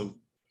 Awesome.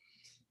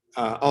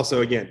 Also,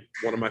 again,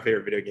 one of my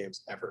favorite video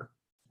games ever.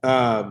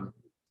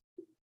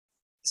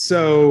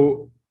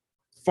 So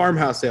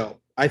Farmhouse Ale.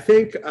 I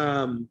think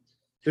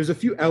there's a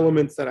few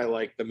elements that I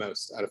like the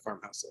most out of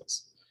Farmhouse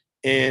Ales.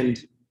 And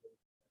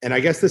I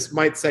guess this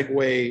might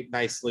segue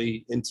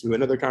nicely into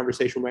another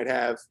conversation we might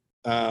have,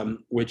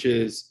 which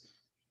is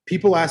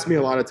people ask me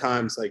a lot of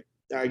times,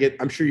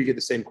 I'm sure you get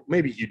the same,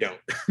 maybe you don't,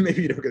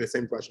 maybe you don't get the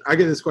same question. I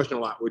get this question a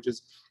lot, which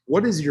is,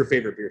 what is your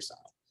favorite beer style?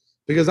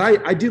 Because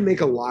I do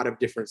make a lot of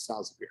different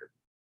styles of beer.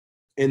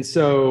 And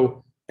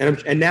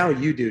and now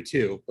you do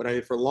too. But I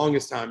mean, for the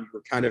longest time, you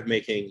were kind of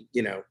making,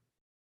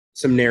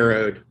 some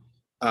narrowed,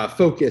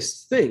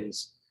 focused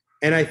things.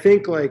 And I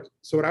think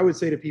so what I would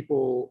say to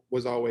people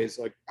was always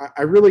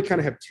I really kind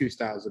of have two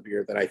styles of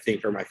beer that I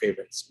think are my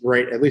favorites,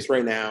 right? At least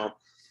right now,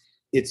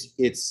 it's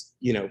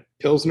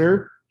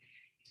Pilsner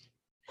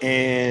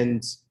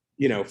and,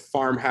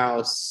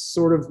 farmhouse,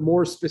 sort of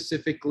more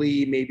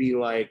specifically, maybe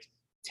like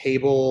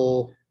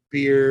table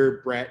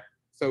beer, Brett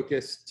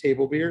focused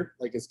table beer,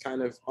 is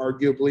kind of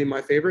arguably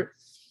my favorite.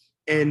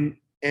 And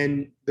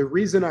the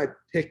reason I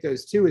picked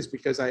those two is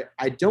because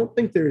I don't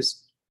think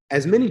there's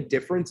as many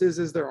differences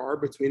as there are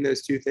between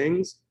those two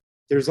things.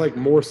 There's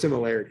more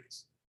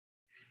similarities.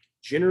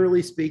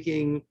 Generally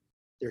speaking,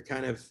 they're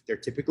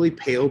typically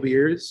pale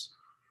beers.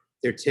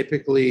 They're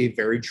typically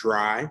very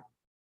dry.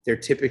 They're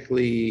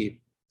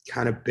typically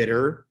kind of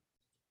bitter.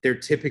 They're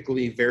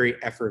typically very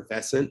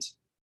effervescent.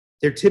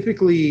 They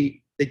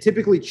typically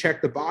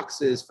check the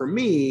boxes for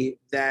me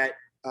that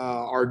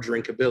are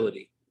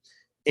drinkability.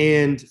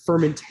 And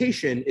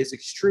fermentation is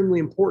extremely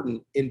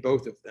important in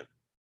both of them.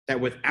 That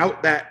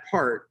without that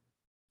part,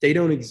 they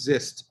don't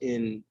exist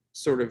in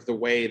sort of the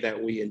way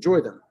that we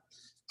enjoy them.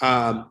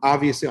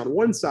 Obviously, on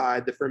one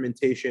side, the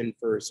fermentation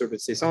for sort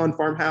of Saison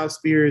farmhouse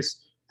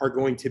beers are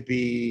going to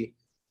be,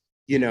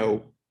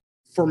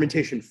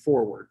 fermentation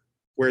forward,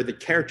 where the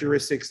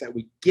characteristics that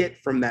we get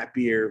from that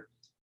beer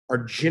are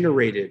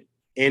generated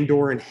and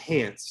or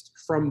enhanced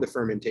from the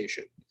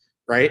fermentation,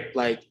 right?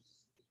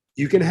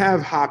 You can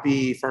have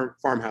hoppy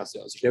farmhouse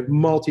ales, you can have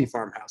malty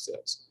farmhouse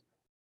ales,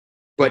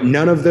 but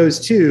none of those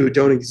two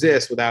don't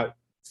exist without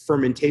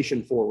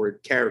fermentation forward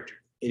character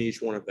in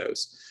each one of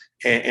those.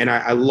 And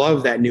I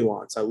love that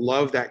nuance. I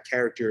love that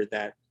character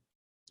that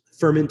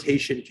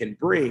fermentation can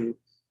bring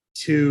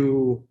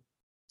to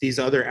these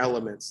other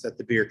elements that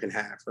the beer can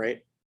have,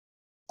 right?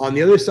 On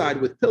the other side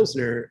with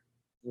Pilsner,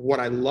 what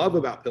I love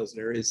about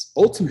Pilsner is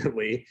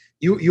ultimately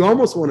you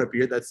almost want a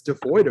beer that's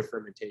devoid of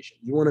fermentation.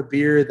 You want a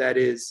beer that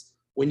is,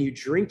 when you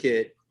drink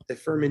it, the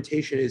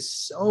fermentation is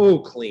so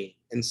clean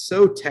and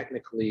so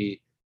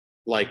technically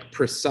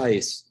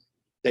precise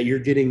that you're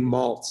getting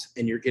malt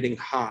and you're getting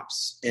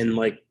hops, and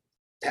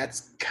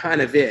that's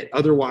kind of it.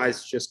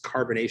 Otherwise, just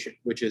carbonation,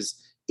 which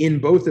is in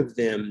both of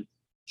them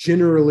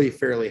generally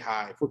fairly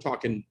high. If we're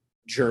talking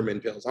German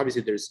pills,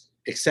 obviously there's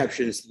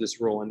exceptions to this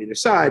rule on either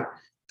side,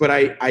 but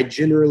I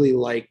generally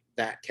like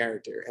that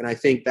character. And I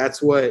think that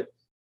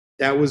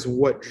was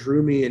what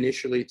drew me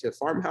initially to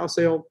farmhouse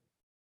ale.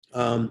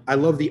 I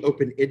love the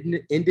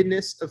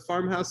open-endedness of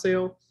farmhouse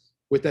ale.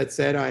 With that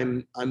said,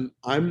 I'm a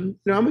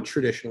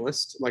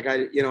traditionalist.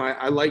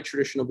 I like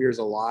traditional beers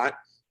a lot.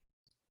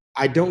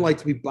 I don't like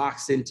to be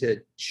boxed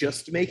into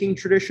just making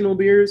traditional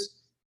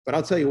beers, but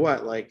I'll tell you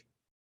what,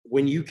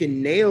 when you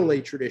can nail a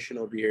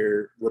traditional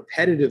beer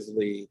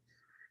repetitively,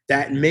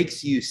 that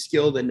makes you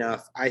skilled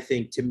enough, I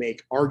think, to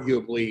make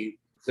arguably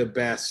the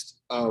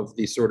best of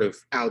the sort of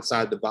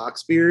outside the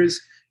box beers.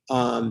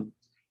 And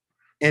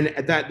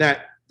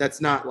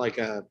that's not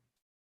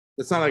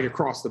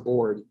across the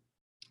board,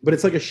 but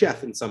it's like a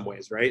chef in some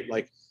ways, right?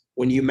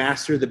 When you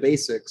master the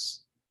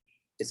basics,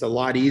 it's a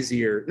lot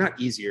easier, not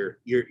easier,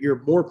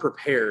 you're more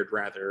prepared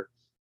rather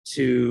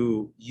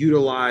to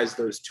utilize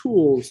those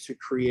tools to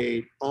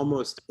create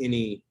almost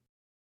any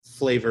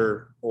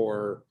flavor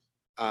or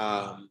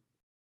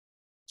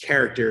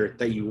character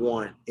that you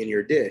want in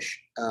your dish.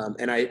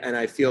 And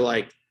I feel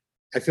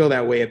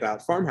that way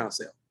about farmhouse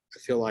ale.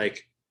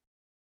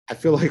 I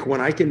feel like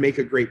when I can make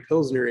a great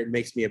Pilsner, it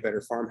makes me a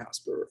better farmhouse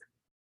brewer.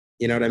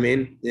 You know what I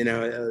mean?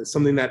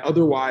 Something that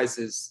otherwise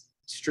is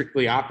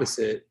strictly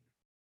opposite.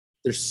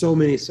 There's so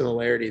many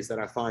similarities that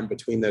I find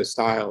between those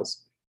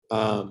styles.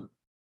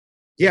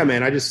 Yeah,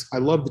 man, I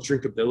love the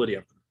drinkability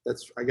of them.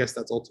 I guess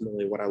that's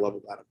ultimately what I love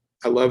about them.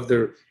 I love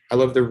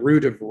the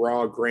root of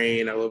raw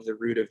grain. I love the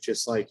root of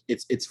just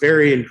it's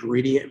very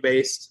ingredient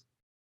based.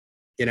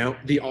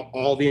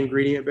 All the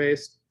ingredient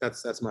based.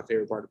 That's my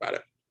favorite part about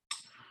it.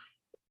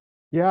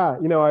 Yeah,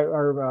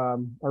 our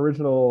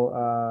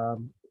original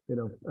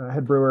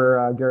head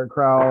brewer, Garrett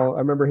Crowell, I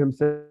remember him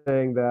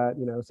saying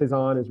that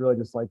Saison is really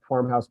just like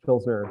farmhouse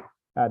Pilsner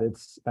at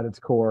its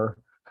core.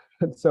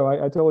 So I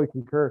totally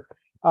concur.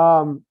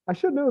 I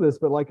should know this,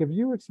 but have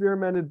you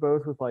experimented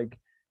both with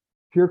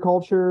pure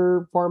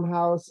culture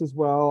farmhouse as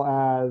well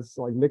as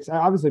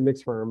obviously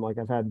mixed firm?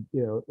 I've had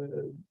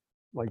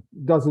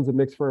dozens of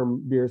mixed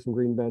firm beers from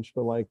Green Bench,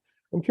 but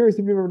I'm curious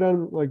if you've ever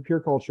done pure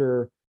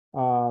culture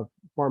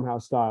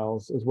farmhouse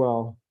styles as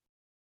well.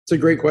 It's a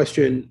great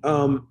question.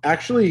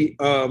 Actually,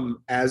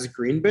 as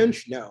Green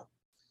Bench, no.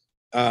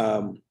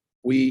 I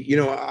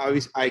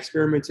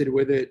experimented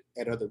with it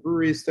at other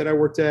breweries that I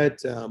worked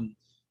at,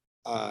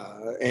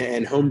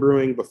 and home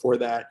brewing before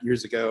that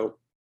years ago.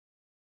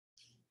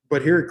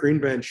 But here at Green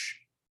Bench,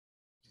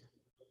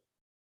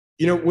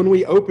 when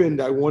we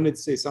opened, I wanted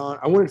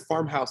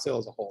farmhouse ale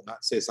as a whole,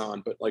 not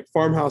Saison, but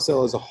farmhouse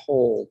ale as a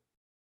whole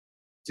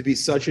to be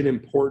such an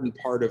important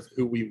part of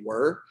who we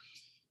were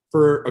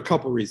for a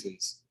couple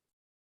reasons.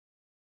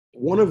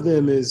 One of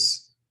them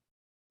is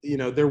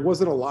there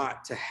wasn't a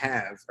lot to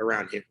have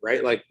around here,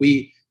 right? Like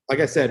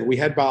I said, we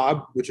had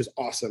Bob, which is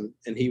awesome.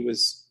 And he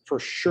was for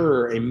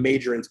sure a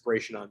major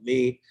inspiration on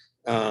me.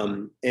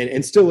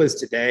 And still is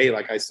today.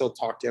 Like I still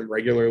talk to him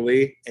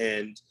regularly,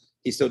 and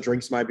he still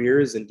drinks my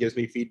beers and gives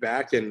me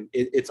feedback, and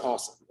it's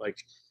awesome. Like,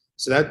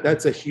 so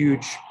that's a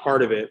huge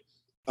part of it.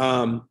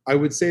 I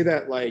would say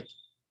that like,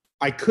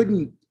 I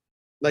couldn't,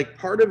 like,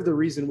 part of the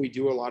reason we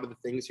do a lot of the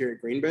things here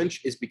at Green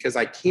Bench is because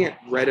I can't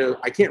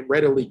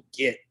readily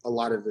get a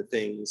lot of the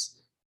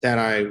things that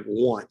I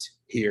want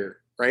here,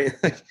 right?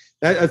 Like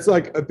that's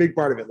like a big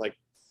part of it. Like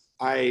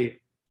we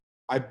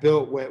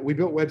built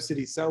Web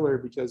City Cellar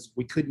because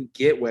we couldn't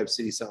get Web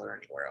City Cellar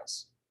anywhere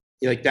else.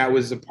 Like that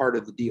was a part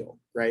of the deal,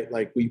 right?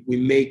 Like we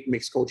make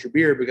mixed culture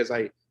beer because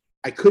I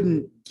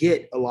couldn't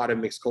get a lot of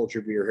mixed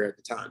culture beer here at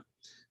the time.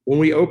 When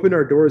we opened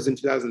our doors in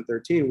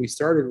 2013, we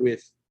started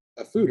with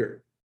a foeder.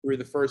 We were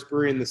the first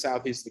brewery in the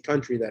southeast of the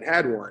country that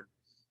had one.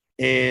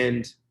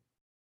 And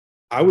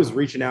I was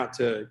reaching out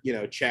to,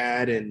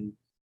 Chad and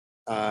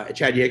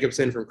Chad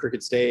Jacobson from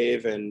Cricket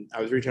Stave. And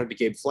I was reaching out to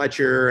Gabe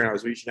Fletcher, and I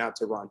was reaching out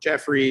to Ron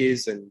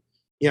Jeffries. And,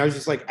 I was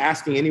just like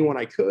asking anyone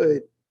I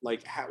could,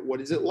 like,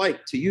 what is it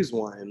like to use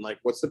one? And like,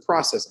 what's the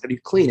process? How do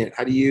you clean it?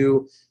 How do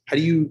you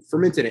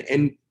ferment it?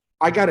 And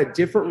I got a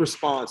different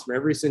response from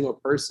every single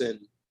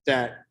person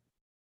that,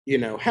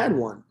 had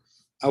one,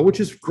 which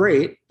is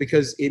great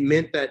because it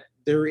meant that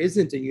there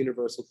isn't a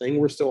universal thing.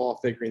 We're still all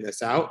figuring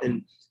this out.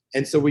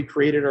 And so we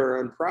created our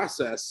own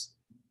process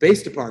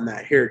based upon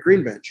that here at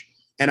Green Bench.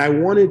 And I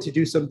wanted to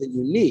do something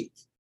unique.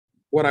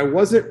 What I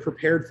wasn't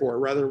prepared for,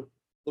 rather,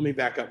 let me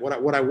back up.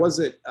 What I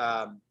wasn't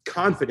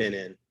confident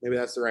in, maybe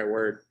that's the right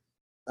word.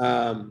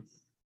 I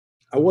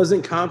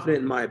wasn't confident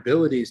in my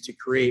abilities to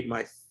create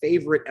my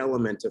favorite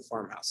element of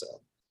farmhouse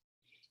ale,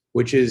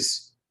 which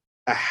is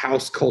a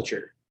house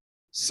culture,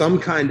 some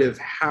kind of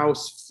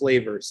house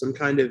flavor, some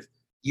kind of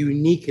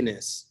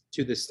uniqueness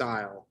to the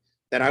style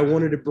that I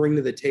wanted to bring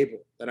to the table,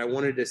 that I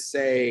wanted to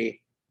say,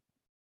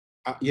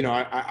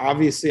 I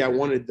obviously I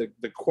wanted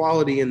the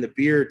quality in the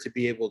beer to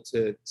be able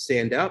to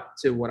stand up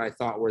to what I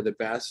thought were the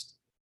best,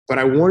 but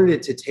I wanted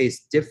it to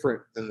taste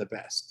different than the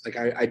best. Like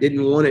I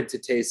didn't want it to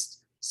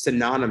taste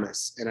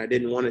synonymous, and I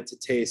didn't want it to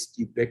taste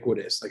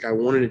ubiquitous. Like I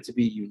wanted it to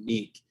be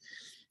unique.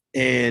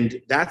 And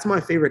that's my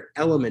favorite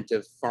element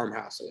of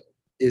farmhouse ale,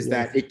 is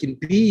that it can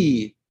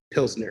be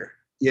Pilsner,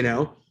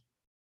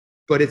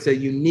 but it's a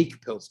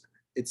unique Pilsner.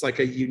 It's like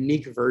a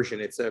unique version.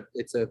 It's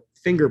a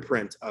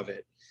fingerprint of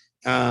it.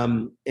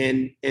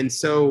 And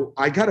so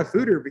I got a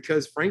foeder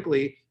because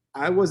frankly,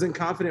 I wasn't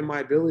confident in my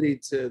ability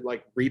to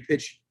like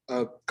repitch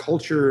a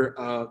culture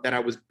that I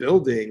was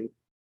building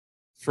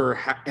for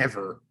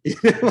ever,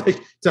 like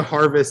to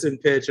harvest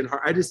and pitch. And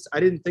I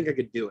didn't think I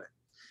could do it.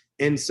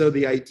 And so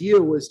the idea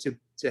was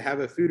to have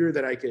a foeder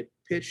that I could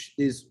pitch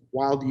these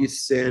wild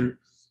yeasts in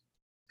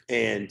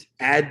and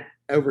add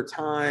over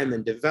time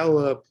and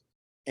develop,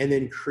 and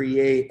then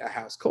create a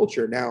house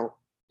culture. Now,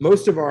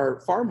 most of our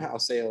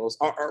farmhouse ales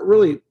are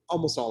really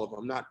almost all of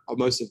them, not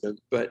most of them,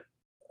 but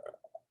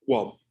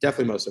well,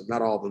 definitely most of them,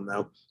 not all of them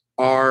though,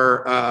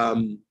 are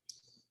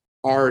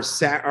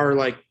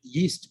like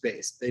yeast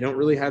based. They don't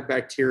really have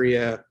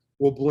bacteria.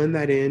 We'll blend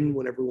that in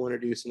whenever we want to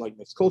do some like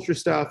mixed culture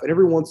stuff. And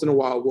every once in a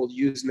while, we'll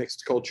use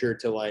mixed culture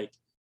to like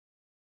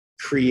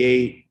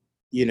create,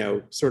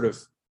 sort of,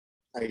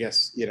 I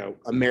guess,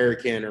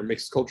 American or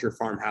mixed culture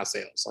farmhouse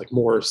ales, like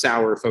more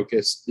sour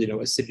focused,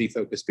 acidity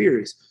focused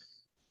beers.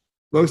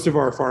 Most of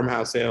our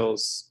farmhouse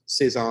ales,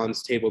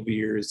 saisons, table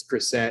beers,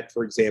 Grisette,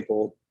 for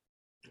example,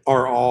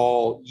 are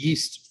all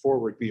yeast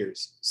forward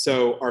beers.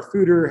 So our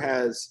foeder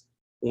has,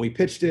 when we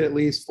pitched it, at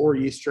least 4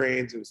 yeast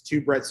strains. It was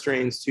 2 Brett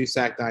strains, 2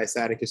 Sac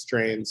Diastatica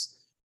strains.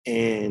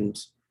 And,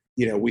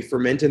 we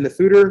ferment in the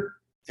foeder,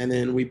 and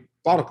then we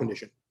bottle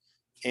condition.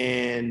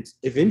 And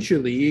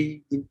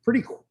eventually,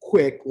 pretty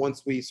quick,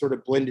 once we sort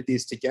of blended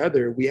these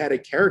together, we had a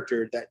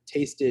character that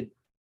tasted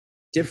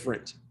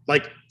different,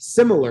 like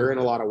similar in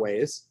a lot of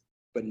ways,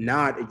 but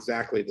not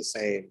exactly the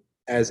same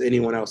as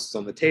anyone else's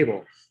on the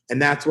table.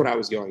 And that's what I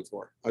was going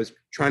for. I was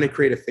trying to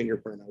create a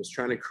fingerprint. I was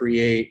trying to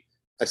create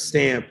a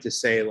stamp to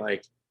say,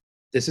 like,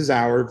 this is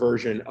our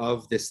version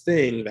of this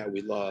thing that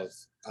we love.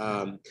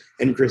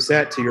 And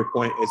Grisette, to your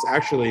point, is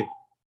actually,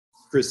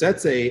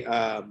 Grisette's 100%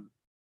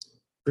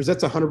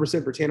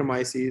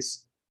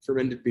 Brettanomyces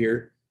fermented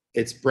beer.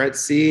 It's Brett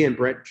C and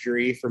Brett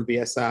Dree from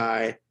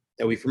BSI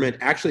that we ferment.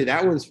 Actually,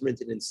 that one's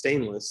fermented in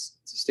stainless.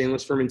 It's a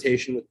stainless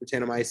fermentation with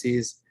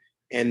Brettanomyces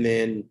and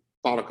then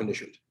bottle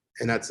conditioned.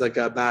 And that's like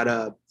about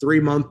a 3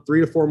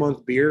 to 4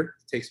 month beer.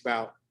 It takes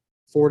about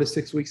 4 to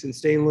 6 weeks in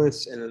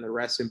stainless, and then the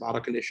rest in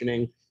bottle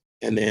conditioning.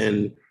 And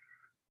then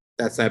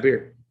that's that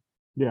beer.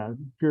 Yeah,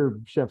 pure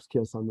chef's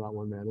kiss on that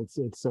one, man.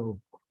 It's so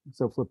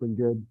flipping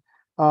good.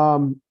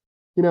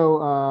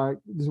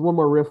 Just one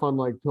more riff on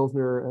like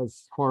Pilsner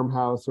as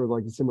farmhouse, or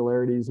like the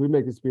similarities. We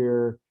make this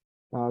beer.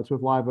 It's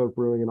with Live Oak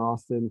Brewing in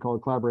Austin,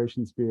 called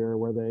Collaborations Beer,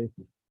 where they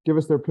give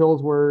us their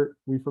Pillswort.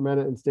 We ferment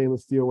it in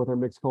stainless steel with our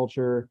mixed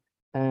culture,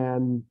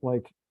 and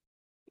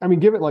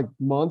give it like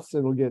months,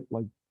 and it'll get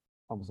like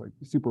almost like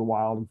super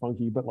wild and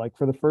funky. But like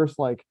for the first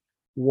like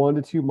 1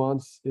 to 2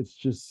 months, it's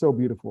just so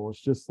beautiful. It's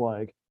just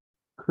like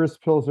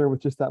crisp pilsner with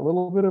just that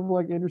little bit of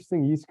like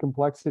interesting yeast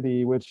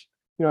complexity, which,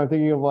 I'm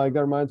thinking of like,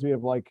 that reminds me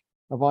of like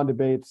Yvonne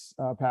DeBate's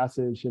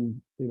passage in,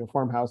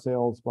 Farmhouse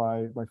Ales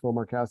by Phil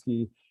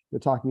Markowski. They're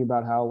talking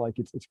about how like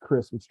it's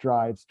crisp, it's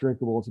dry, it's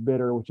drinkable, it's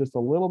bitter with just a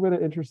little bit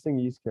of interesting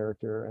yeast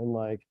character. And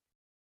like,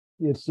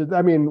 it's just,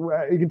 I mean,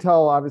 you can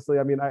tell, obviously,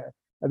 I mean,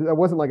 it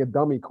wasn't like a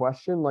dummy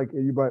question, like,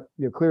 but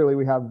clearly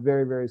we have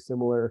very, very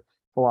similar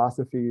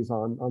philosophies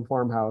on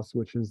Farmhouse,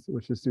 which is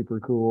super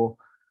cool.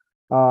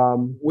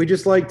 We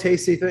just like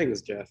tasty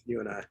things, Jeff, you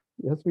and I.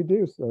 Yes, we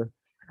do, sir.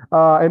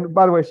 And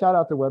by the way, shout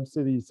out to Web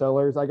City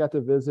Cellars. I got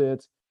to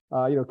visit,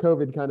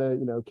 COVID kind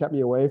of, kept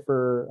me away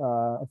for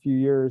a few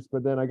years,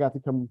 but then I got to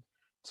come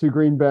to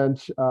Green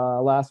Bench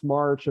last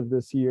March of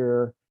this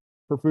year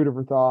for Food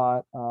for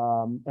Thought.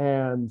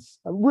 And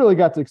I really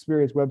got to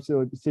experience Web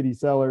City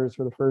Cellars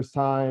for the first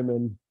time.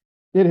 And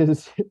it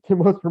is the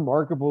most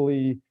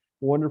remarkably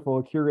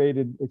wonderful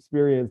curated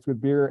experience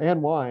with beer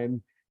and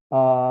wine.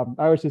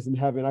 I was just in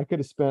heaven. I could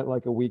have spent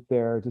like a week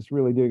there, just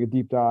really doing a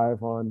deep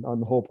dive on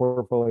the whole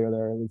portfolio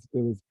there. It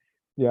was,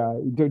 yeah.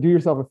 Do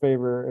yourself a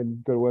favor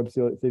and go to Web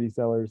City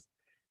Cellars,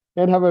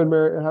 and have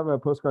a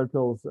postcard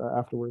pills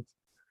afterwards.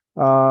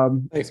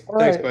 Thanks,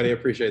 right. buddy. I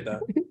appreciate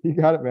that. You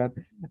got it, man.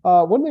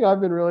 One thing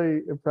I've been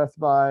really impressed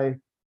by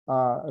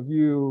of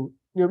you,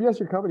 yes,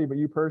 your company, but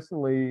you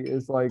personally,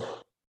 is like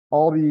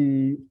all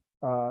the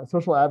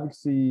social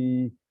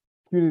advocacy,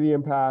 community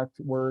impact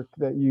work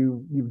that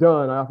you've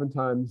done. I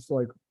oftentimes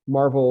like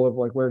marvel of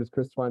like, where does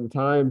Chris find the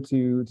time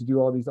to do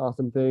all these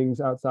awesome things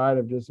outside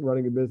of just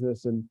running a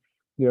business and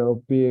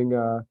being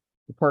a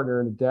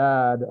partner and a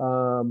dad.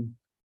 I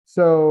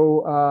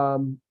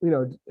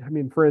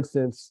mean, for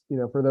instance,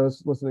 for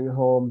those listening at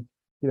home,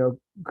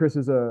 Chris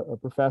is a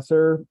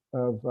professor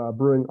of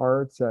brewing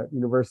arts at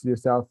University of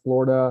South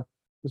Florida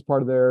as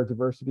part of their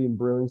diversity in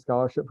brewing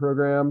scholarship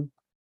program.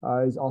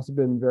 He's also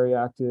been very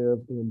active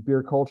in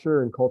beer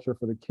culture and culture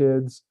for the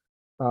kids.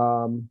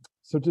 So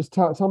just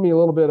tell me a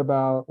little bit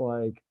about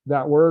like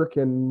that work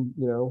and,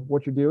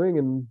 what you're doing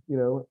and,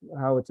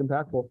 how it's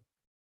impactful.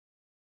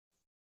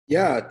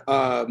 Yeah.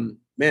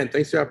 Man,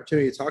 thanks for the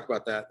opportunity to talk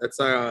about that. That's,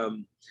 I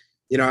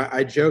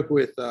joke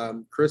with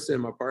Krista,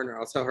 my partner.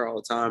 I'll tell her all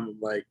the time. I'm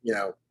like,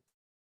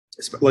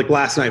 like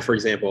last night, for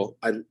example,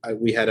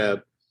 we had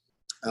a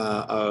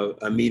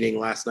meeting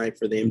last night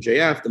for the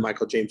MJF, the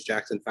Michael James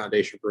Jackson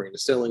Foundation Brewing and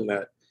Distilling,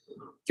 that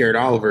Garrett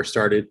Oliver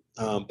started,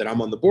 that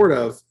I'm on the board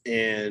of.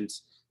 And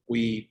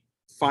we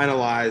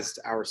finalized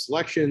our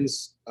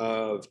selections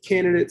of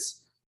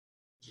candidates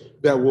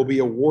that will be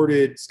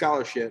awarded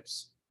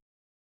scholarships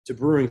to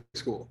brewing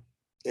school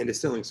and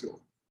distilling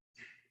school.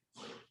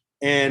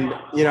 And,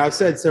 I've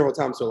said several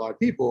times to a lot of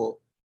people,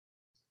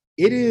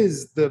 it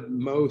is the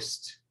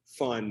most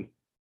fun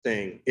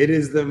thing. It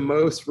is the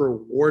most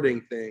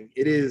rewarding thing.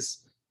 It is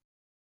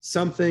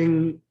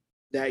something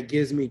that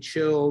gives me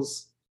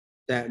chills,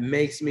 that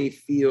makes me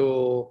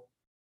feel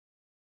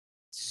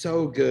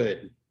so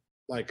good,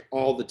 like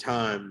all the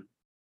time,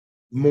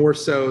 more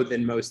so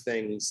than most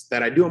things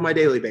that I do on my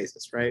daily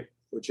basis, right?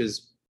 Which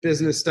is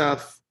business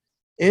stuff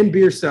and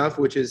beer stuff,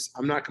 which is,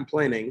 I'm not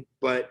complaining,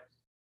 but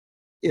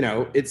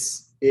it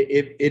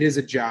is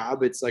a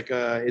job. It's like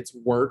it's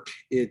work.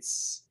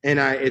 It's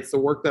the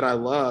work that I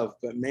love.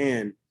 But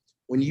man,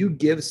 when you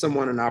give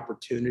someone an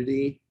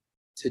opportunity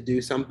to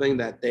do something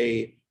that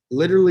they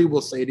literally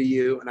will say to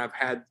you, and I've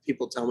had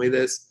people tell me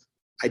this,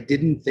 I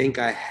didn't think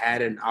I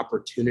had an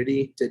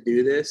opportunity to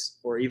do this,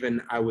 or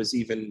even I was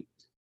even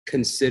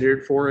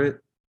considered for it.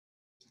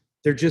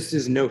 There just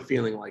is no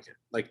feeling like it.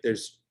 Like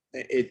it's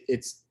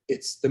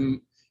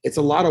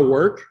a lot of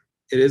work.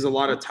 It is a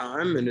lot of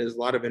time, and it is a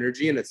lot of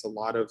energy, and it's a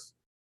lot of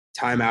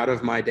time out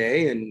of my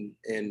day and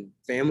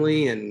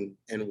family and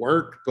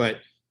work, but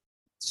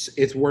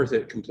it's worth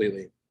it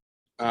completely.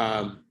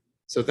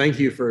 So thank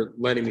you for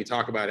letting me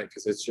talk about it,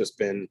 because it's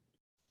a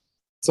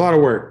lot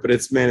of work, but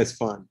it's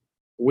fun.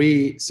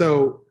 I'm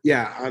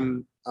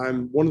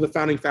one of the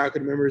founding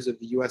faculty members of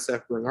the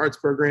USF Brewing Arts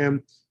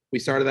program. We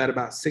started that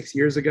about 6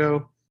 years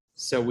ago.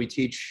 So we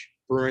teach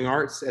brewing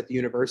arts at the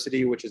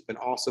university, which has been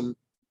awesome.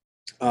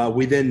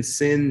 We then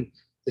send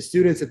the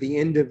students at the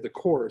end of the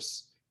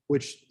course,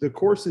 which the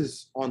course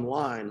is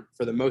online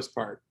for the most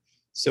part.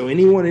 So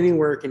anyone,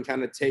 anywhere can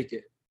kind of take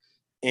it.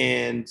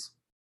 And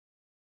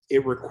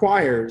it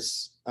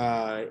requires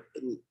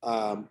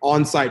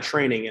on-site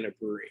training in a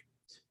brewery.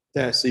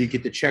 So you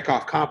get to check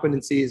off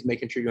competencies,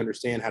 making sure you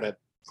understand how to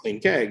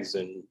clean kegs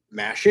and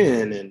mash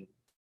in and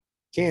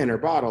can or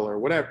bottle or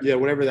whatever,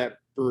 whatever that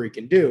brewery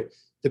can do.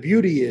 The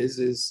beauty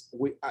is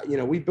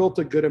we built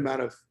a good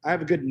amount of, I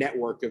have a good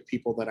network of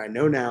people that I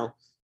know now,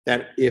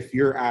 that if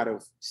you're out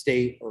of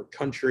state or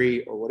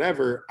country or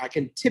whatever, I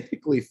can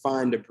typically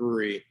find a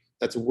brewery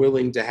that's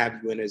willing to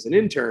have you in as an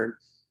intern,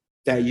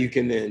 that you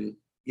can then,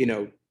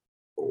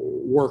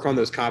 work on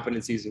those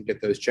competencies and get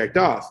those checked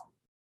off.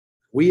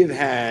 We have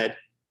had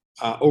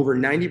over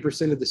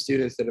 90% of the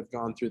students that have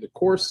gone through the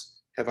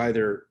course have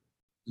either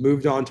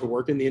moved on to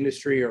work in the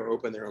industry or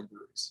open their own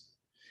breweries.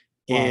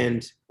 Wow.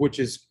 And which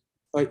is,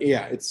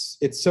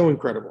 it's so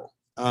incredible.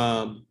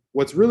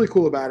 What's really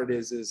cool about it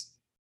is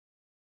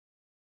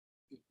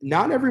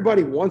not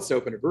everybody wants to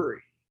open a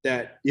brewery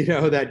that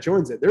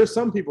joins it. There are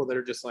some people that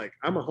are just like,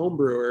 I'm a home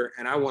brewer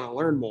and I want to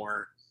learn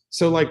more.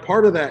 So like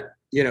part of that,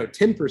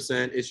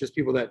 10% is just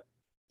people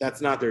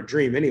that's not their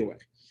dream anyway.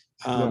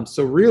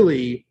 So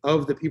really,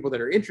 of the people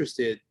that are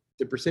interested,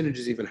 the percentage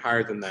is even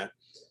higher than that.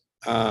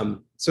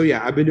 So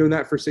yeah, I've been doing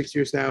that for 6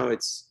 years now.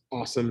 It's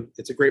awesome.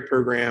 It's a great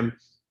program.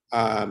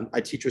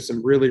 I teach with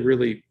some really,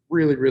 really,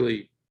 really,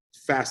 really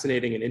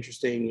fascinating and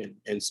interesting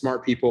and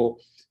smart people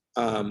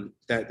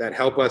that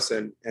help us.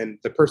 And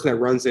the person that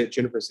runs it,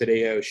 Jennifer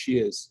Cedillo, she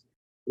is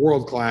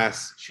world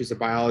class. She's a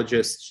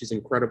biologist. She's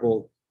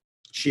incredible.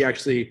 She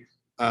actually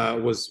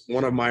was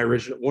one of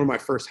my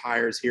first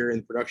hires here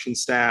in production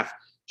staff.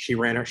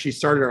 She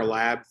started our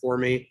lab for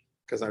me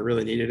because I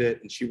really needed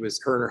it. And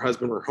her and her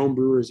husband were home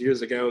brewers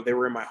years ago. They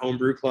were in my home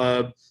brew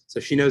club. So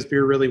she knows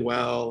beer really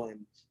well. And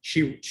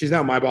she's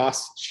now my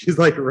boss. She's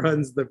like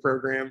runs the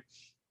program.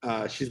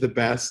 She's the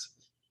best.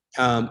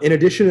 In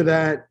addition to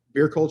that,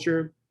 Beer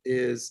Culture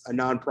is a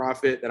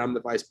nonprofit that I'm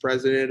the vice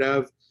president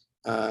of.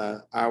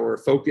 Our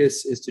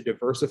focus is to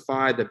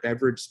diversify the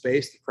beverage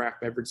space, the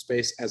craft beverage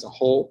space as a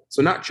whole.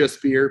 So not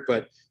just beer,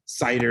 but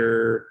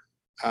cider,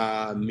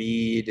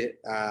 mead,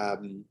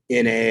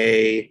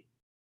 NA,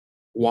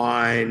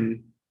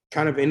 wine,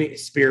 kind of any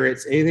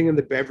spirits, anything in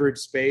the beverage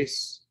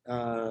space,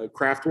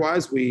 craft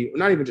wise.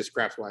 Not even just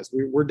craft wise,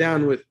 we're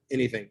down with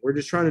anything. We're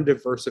just trying to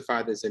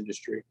diversify this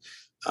industry,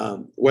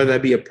 whether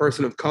that be a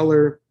person of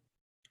color,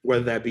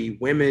 whether that be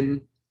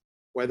women,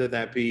 whether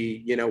that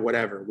be,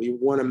 whatever. We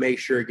want to make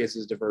sure it gets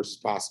as diverse as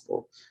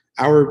possible.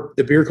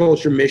 The Beer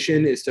Culture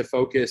mission is to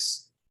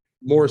focus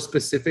more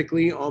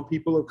specifically on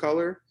people of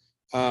color.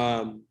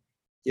 I'm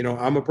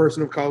a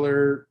person of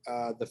color.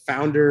 The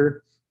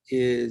founder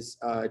is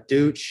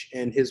Dooch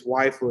and his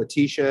wife,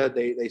 Letitia.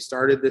 They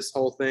started this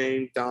whole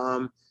thing.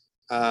 Dom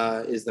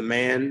is the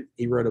man.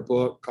 He wrote a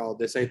book called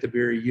This Ain't the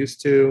Beer You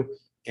Used To,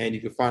 and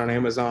you can find it on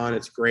Amazon.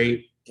 It's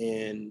great.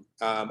 And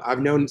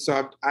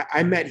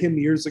I met him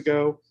years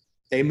ago.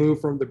 They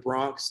moved from the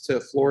Bronx to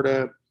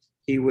Florida.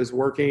 He was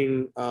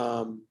working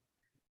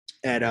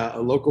at a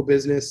local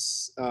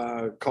business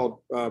called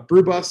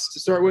Brew Bus to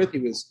start with. He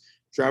was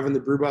driving the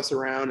brew bus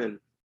around, and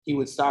he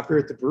would stop here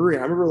at the brewery.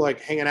 I remember like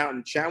hanging out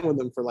and chatting with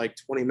them for like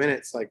 20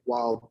 minutes, like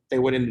while they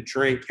went in to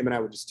drink. Him and I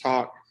would just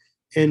talk.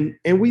 And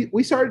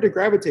we started to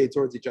gravitate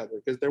towards each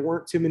other because there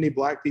weren't too many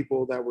Black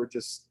people that were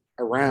just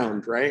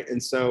around, right?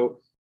 And so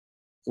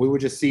we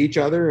would just see each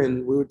other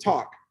and we would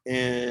talk.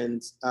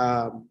 And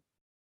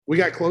we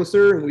got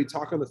closer, and we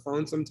talk on the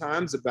phone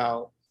sometimes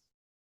about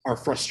our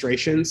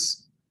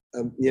frustrations,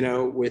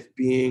 with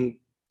being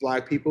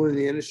Black people in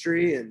the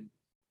industry and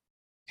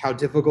how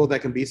difficult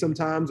that can be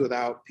sometimes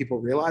without people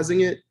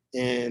realizing it.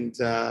 And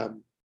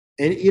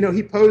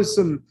he posed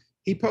some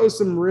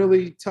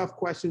really tough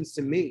questions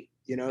to me,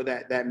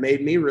 that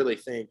made me really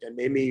think and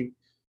made me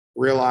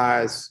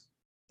realize,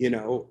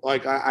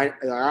 like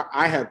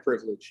I have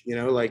privilege,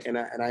 and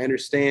I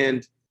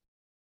understand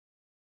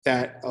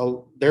that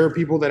there are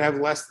people that have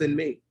less than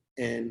me,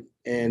 and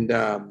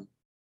that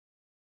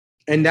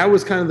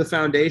was kind of the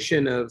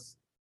foundation of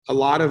a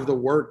lot of the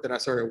work that I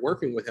started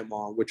working with him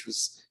on, which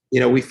was,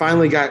 we've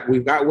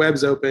got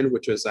Webs open,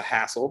 which was a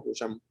hassle,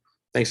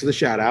 thanks for the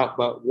shout out.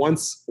 But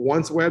once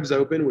Webs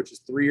open, which is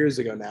 3 years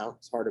ago now,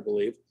 it's hard to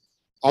believe,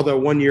 although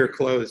 1 year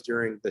closed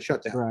during the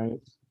shutdown.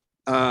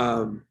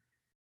 Right.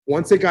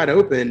 Once it got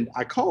opened,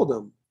 I called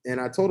him and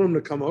I told him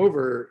to come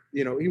over.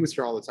 He was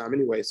here all the time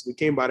anyway, so he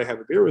came by to have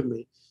a beer with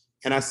me.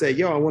 And I said,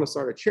 yo, I want to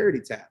start a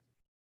charity tap.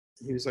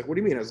 And he was like, what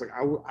do you mean? I was like,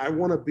 I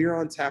want a beer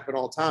on tap at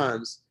all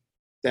times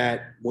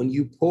that when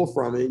you pull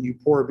from it, you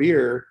pour a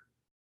beer,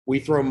 we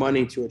throw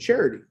money to a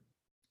charity.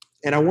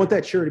 And I want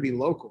that charity to be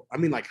local. I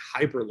mean, like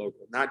hyper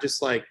local, not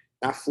just like,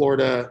 not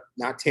Florida,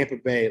 not Tampa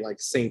Bay, like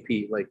St.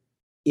 Pete, like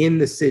in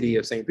the city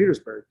of St.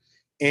 Petersburg.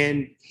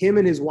 And him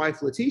and his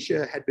wife,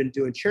 Letitia, had been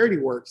doing charity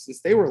work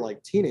since they were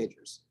like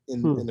teenagers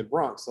in the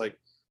Bronx. Like,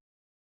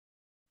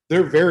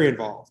 they're very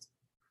involved.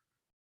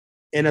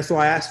 And so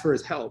I asked for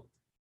his help.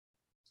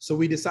 So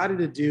we decided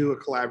to do a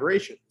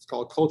collaboration. It's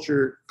called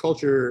Culture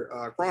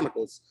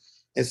Chronicles.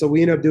 And so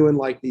we ended up doing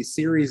like these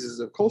series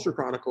of Culture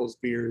Chronicles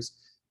beers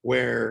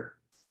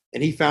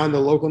and he found the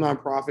local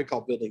nonprofit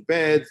called Building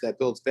Beds that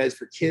builds beds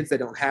for kids that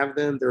don't have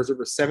them. There's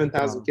over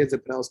 7,000 kids in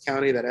Pinellas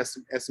County that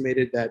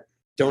estimated that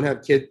don't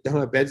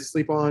have beds to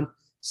sleep on.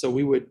 So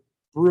we would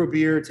brew a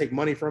beer, take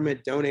money from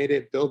it, donate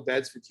it, build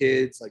beds for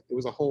kids. Like it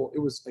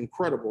was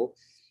incredible.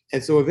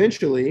 And so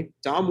eventually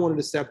Dom wanted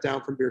to step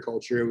down from Beer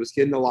Culture. It was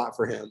getting a lot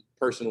for him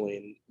personally.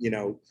 And,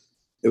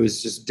 it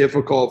was just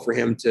difficult for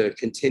him to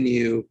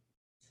continue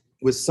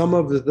with some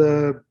of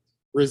the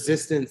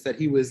resistance that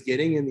he was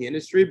getting in the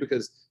industry,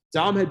 because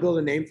Dom had built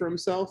a name for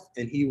himself,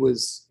 and he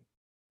was,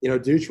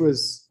 Dooch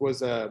was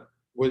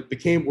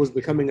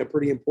becoming a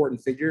pretty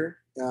important figure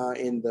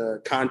in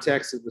the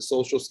context of the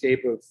social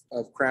scape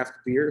of craft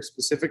beer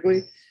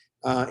specifically.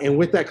 And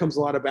with that comes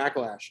a lot of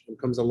backlash and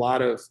comes a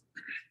lot of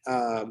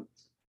um,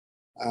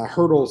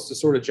 hurdles to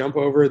sort of jump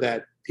over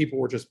that people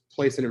were just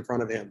placing in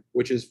front of him,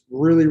 which is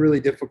really, really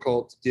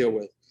difficult to deal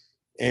with.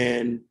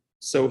 And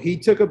so he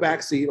took a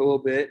back seat a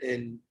little bit,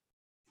 and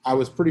I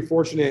was pretty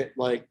fortunate,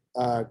 like,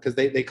 because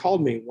they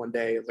called me one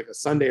day, like a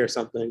Sunday or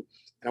something,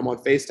 and I'm on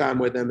FaceTime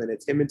with him, and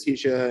it's him and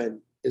Tisha and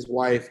his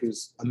wife,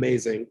 who's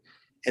amazing.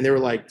 And they were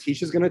like,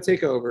 Tisha's gonna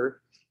take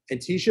over. And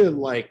Tisha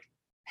like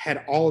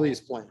had all these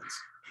plans.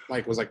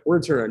 Like was like, we're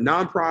to a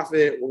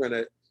nonprofit, we're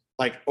gonna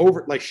like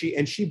over like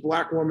she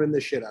black woman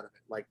the shit out of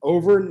it. Like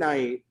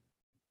overnight,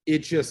 it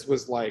just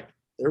was like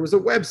there was a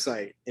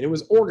website and it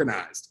was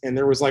organized and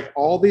there was like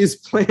all these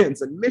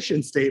plans and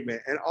mission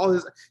statement and all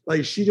this,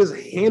 like she just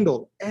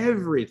handled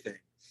everything.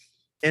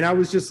 And I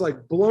was just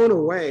like blown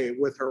away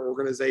with her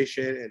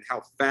organization and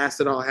how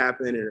fast it all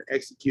happened and her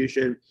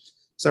execution.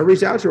 So I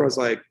reached out to her. I was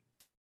like,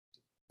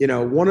 you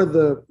know, one of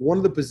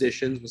the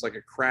positions was like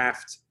a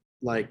craft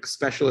like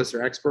specialist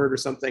or expert or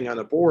something on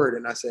the board.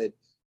 And I said,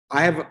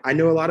 I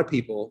know a lot of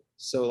people.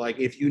 So like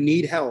if you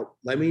need help,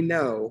 let me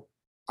know.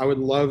 I would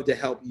love to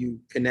help you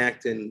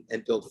connect and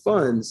build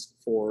funds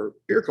for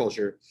beer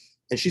culture.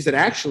 And she said,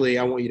 actually,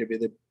 I want you to be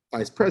the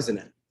vice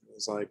president. I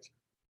was like,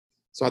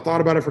 so I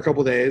thought about it for a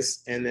couple of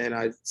days and then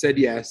I said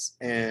yes.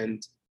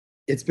 And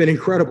it's been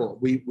incredible.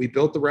 We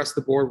built the rest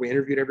of the board. We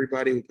interviewed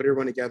everybody. We put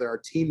everyone together. Our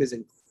team is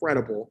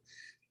incredible.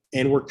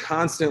 And we're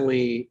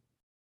constantly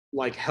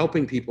like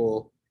helping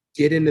people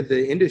get into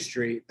the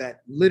industry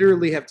that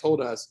literally have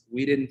told us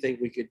we didn't think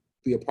we could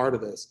be a part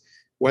of this,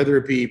 whether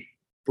it be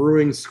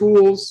brewing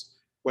schools,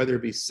 whether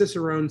it be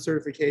Cicerone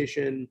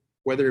certification,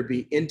 whether it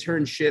be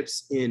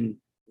internships in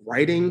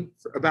writing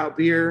about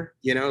beer,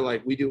 you know,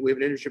 like we have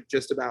an internship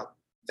just about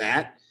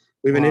that.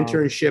 We have an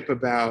internship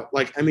about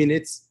like, I mean,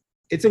 it's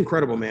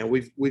incredible, man.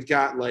 We've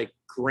got like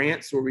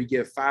grants where we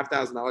give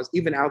 $5,000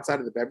 even outside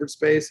of the beverage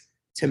space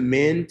to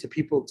men, to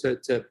people,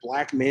 to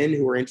black men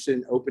who are interested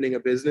in opening a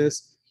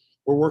business.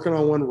 We're working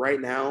on one right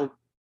now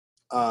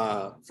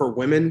for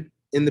women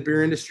in the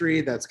beer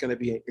industry. That's going to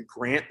be a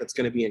grant that's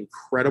going to be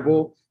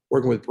incredible.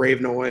 Working with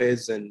Brave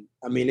Noise. And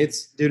I mean,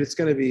 it's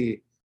going to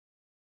be,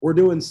 we're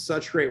doing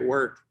such great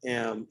work.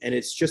 And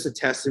it's just a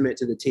testament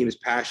to the team's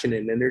passion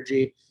and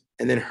energy.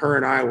 And then her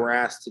and I were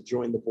asked to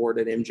join the board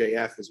at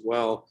MJF as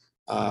well,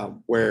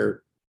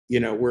 where,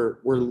 you know,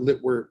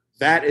 we're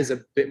that is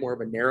a bit more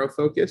of a narrow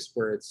focus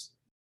where it's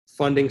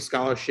funding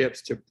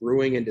scholarships to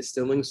brewing and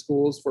distilling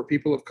schools for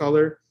people of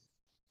color,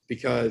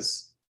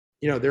 because,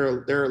 you know,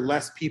 there are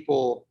less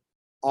people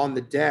on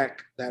the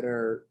deck that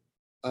are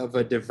of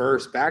a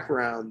diverse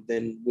background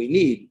than we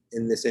need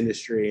in this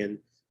industry. And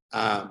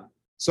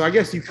so I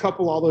guess you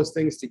couple all those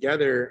things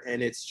together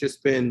and it's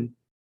been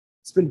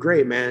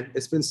great, man.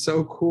 It's been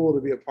so cool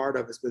to be a part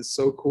of. It's been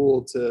so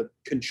cool to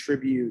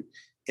contribute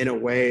in a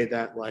way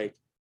that like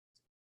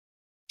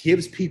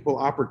gives people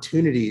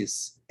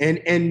opportunities.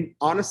 And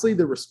honestly,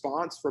 the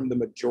response from the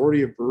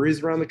majority of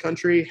breweries around the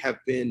country have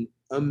been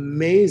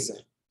amazing.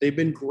 They've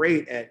been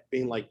great at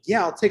being like,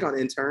 yeah, I'll take on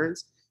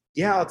interns.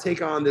 Yeah, I'll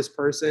take on this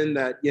person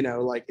that, you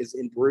know, like is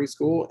in brewing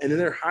school, and then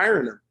they're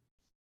hiring them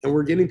and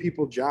we're getting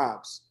people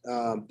jobs.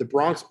 The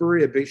Bronx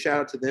Brewery, a big shout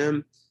out to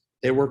them.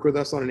 They work with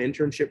us on an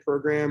internship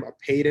program, a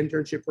paid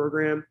internship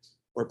program,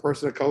 where a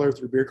person of color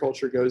through beer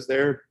culture goes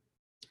there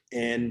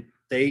and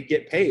they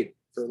get paid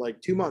for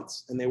like 2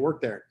 months and they work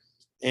there.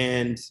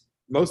 And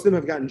most of them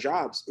have gotten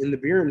jobs in the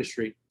beer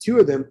industry. 2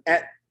 of them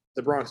at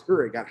the Bronx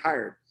Brewery got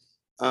hired.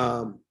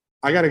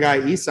 I got a guy,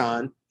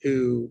 Isan,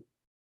 who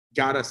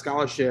got a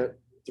scholarship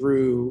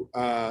through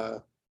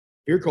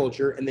beer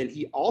culture. And then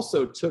he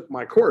also took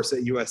my course at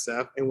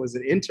USF and was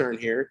an intern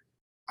here.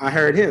 I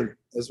hired him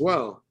as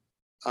well.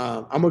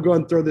 I'm gonna go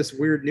and throw this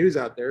weird news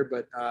out there,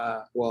 but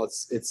well,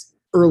 it's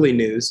early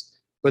news,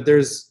 but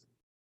there's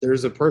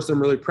a person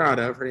I'm really proud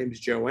of. Her name is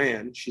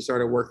Joanne. She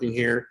started working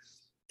here,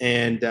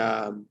 and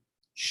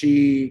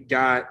she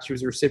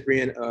was a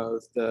recipient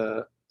of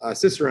the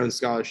Cicerone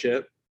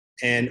scholarship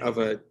and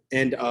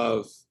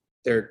of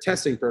their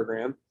testing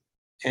program.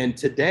 And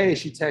today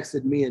she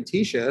texted me and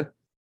Tisha,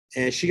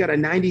 and she got a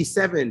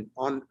 97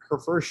 on her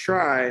first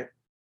try,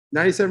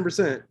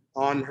 97%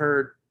 on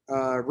her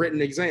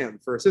written exam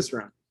for a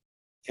Cicerone.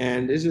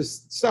 And it's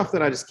just stuff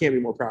that I just can't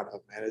be more proud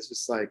of, man. It's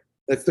just like,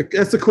 that's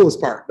the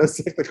coolest part.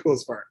 That's like the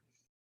coolest part.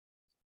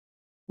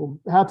 Well,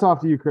 hats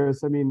off to you,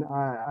 Chris. I mean,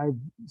 I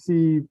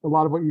see a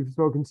lot of what you've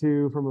spoken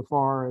to from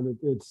afar, and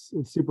it's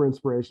super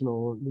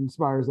inspirational. It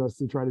inspires us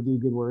to try to do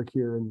good work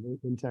here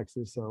in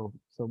Texas. So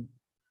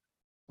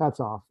hats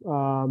off.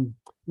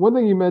 One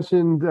thing you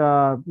mentioned,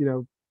 you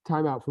know,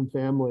 time out from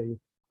family.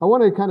 I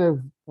want to kind of,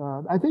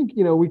 I think,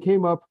 you know, we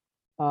came up,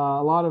 a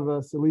lot of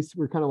us, at least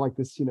we're kind of like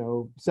this, you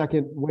know,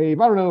 second wave.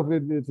 I don't know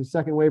if it's a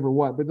second wave or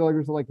what, but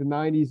there's like the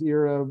 90s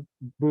era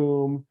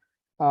boom.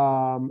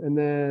 And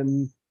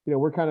then, you know,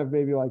 we're kind of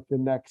maybe like the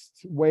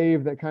next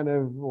wave that kind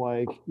of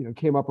like, you know,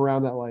 came up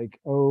around that like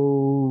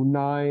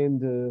 09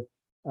 to, you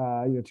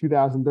know,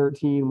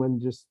 2013, when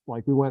just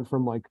like we went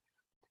from like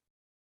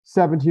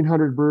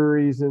 1,700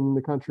 breweries in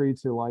the country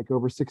to like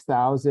over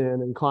 6,000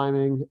 and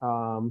climbing.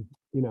 So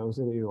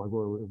like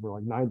we're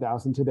like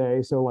 9,000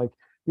 today. So like,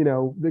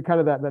 the kind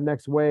of that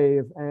next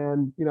wave.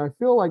 And, I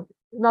feel like,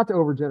 not to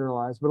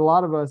overgeneralize, but a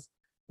lot of us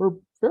were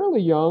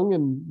fairly young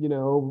and,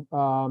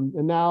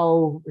 and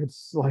now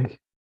it's like,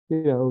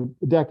 a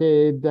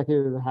decade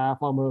and a half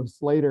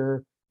almost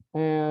later.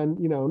 And,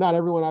 not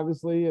everyone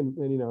obviously,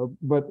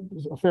 but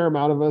a fair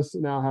amount of us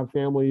now have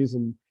families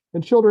and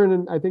children,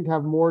 and I think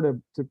have more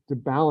to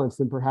balance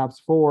than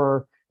perhaps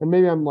four. And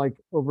maybe I'm like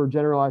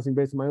overgeneralizing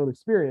based on my own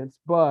experience,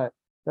 but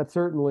that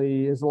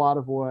certainly is a lot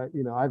of what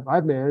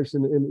I've managed.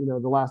 And in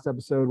the last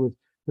episode with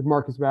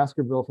Marcus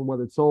Baskerville from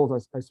Weathered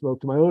Souls, I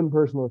spoke to my own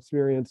personal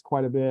experience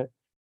quite a bit.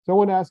 So I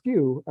want to ask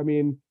you. I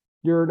mean,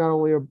 you're not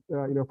only a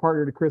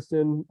partner to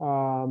Kristen,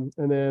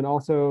 and then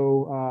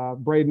also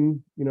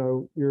Braden,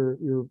 your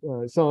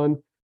son.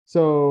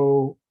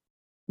 So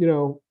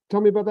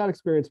tell me about that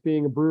experience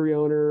being a brewery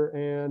owner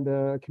and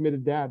a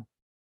committed dad.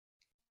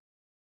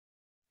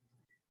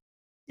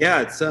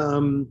 Yeah, it's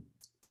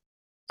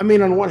I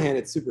mean, on one hand,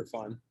 it's super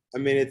fun. I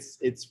mean,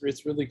 it's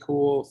really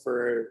cool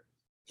for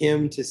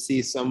him to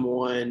see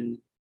someone,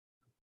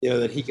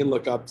 that he can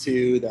look up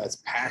to,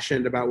 that's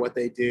passionate about what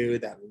they do,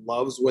 that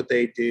loves what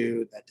they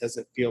do, that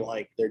doesn't feel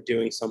like they're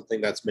doing something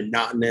that's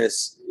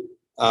monotonous.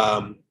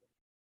 I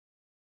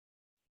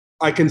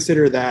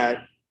consider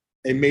that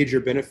a major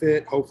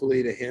benefit,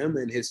 hopefully, to him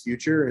and his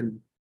future, and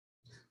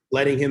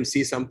letting him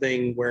see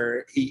something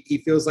where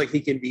he feels like he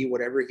can be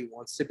whatever he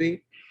wants to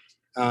be.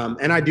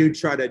 And I do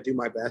try to do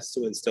my best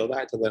to instill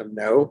that, to let him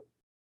know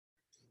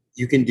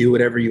you can do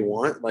whatever you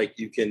want. Like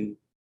you can,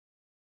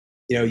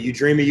 you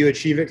dream it, you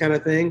achieve it kind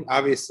of thing.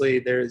 Obviously,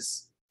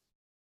 there's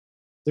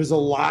a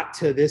lot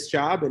to this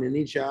job and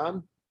any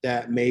job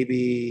that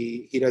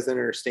maybe he doesn't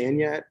understand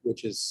yet,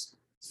 which is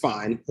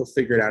fine. He'll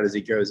figure it out as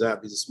he grows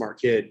up. He's a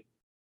smart kid.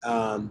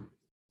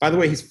 By the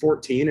way, he's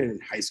 14 and in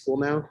high school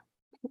now.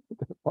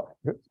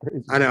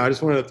 I know. I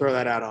just wanted to throw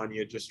that out on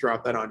you. Just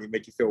drop that on you,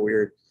 make you feel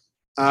weird.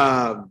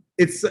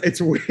 It's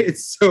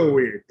so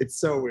weird. It's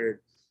so weird.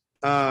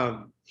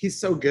 He's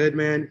so good,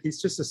 man. He's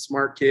just a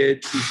smart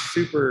kid. He's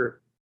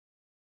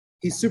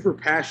super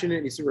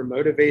passionate. He's super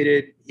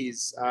motivated. He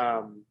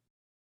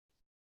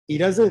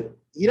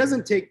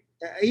doesn't take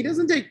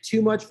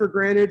too much for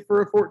granted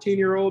for a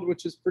 14-year-old,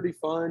 which is pretty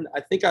fun.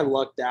 I think I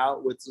lucked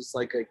out with just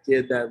like a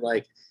kid that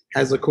like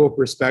has a cool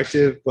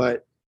perspective,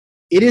 but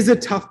it is a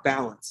tough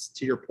balance,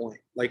 to your point.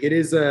 Like it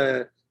is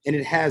and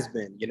it has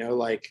been,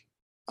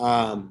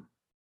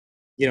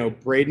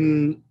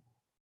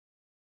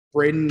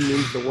 Braden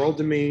means the world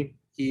to me.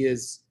 He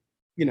is,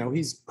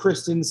 he's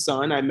Kristen's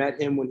son. I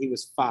met him when he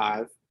was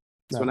 5.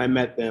 That's when I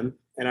met them,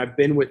 and I've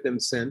been with them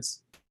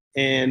since.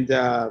 And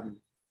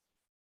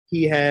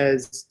he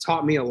has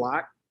taught me a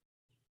lot.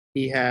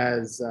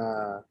 He's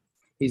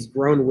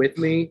grown with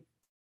me.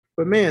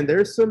 But man,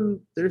 there's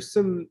some.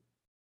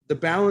 The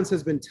balance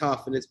has been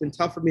tough, and it's been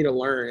tough for me to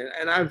learn.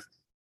 And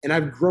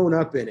I've grown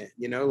up in it.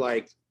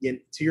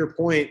 To your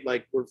point,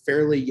 like we're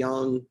fairly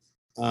young.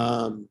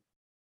 I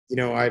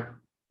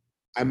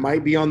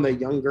might be on the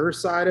younger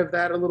side of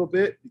that a little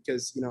bit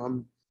because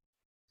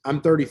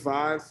I'm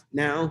 35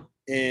 now,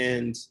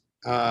 and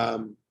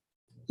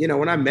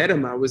when I met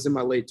him, I was in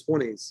my late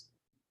 20s.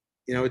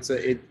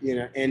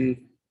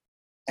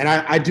 And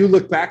I do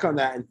look back on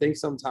that and think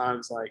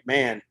sometimes like,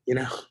 man,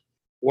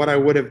 what I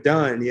would have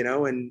done,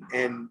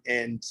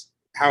 and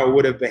how I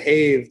would have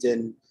behaved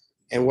and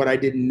what I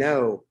didn't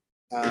know.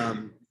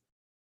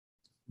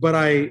 But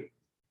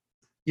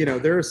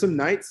there are some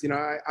nights,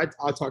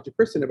 I'll talk to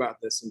Kristen about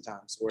this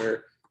sometimes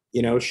where,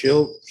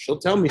 she'll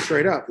tell me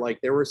straight up, like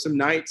there were some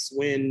nights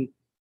when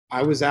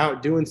I was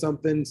out doing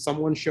something,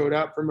 someone showed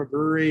up from a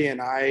brewery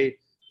and I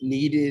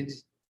needed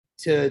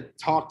to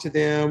talk to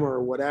them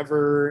or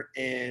whatever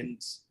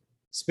and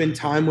spend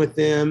time with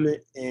them.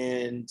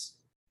 And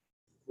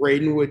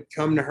Braden would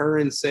come to her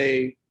and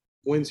say,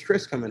 "When's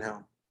Chris coming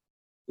home?"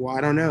 "Well, I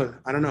don't know,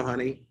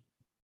 honey."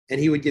 And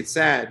he would get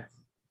sad.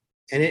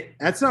 And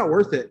that's not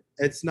worth it.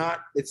 It's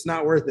not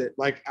worth it.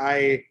 Like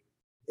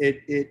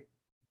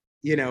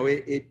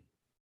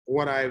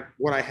what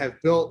I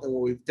have built and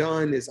what we've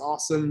done is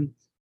awesome.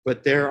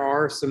 But there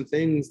are some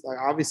things, like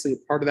obviously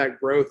part of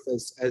that growth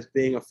as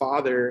being a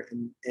father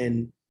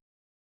and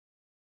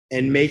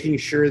making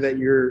sure that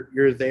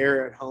you're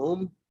there at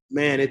home,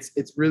 man,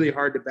 it's really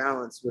hard to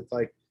balance with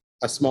like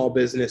a small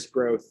business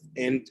growth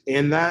and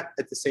that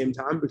at the same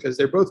time, because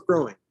they're both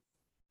growing,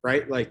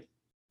 right? Like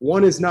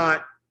one is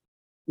not,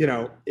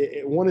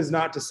 one is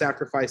not to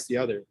sacrifice the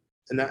other.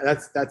 And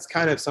that's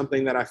kind of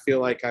something that I feel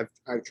like I've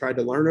tried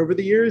to learn over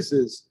the years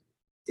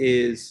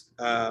is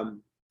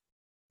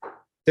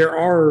there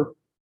are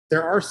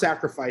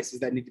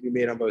sacrifices that need to be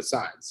made on both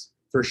sides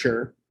for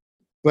sure.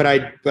 But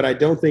I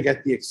don't think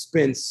at the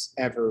expense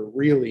ever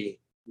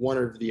really one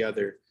or the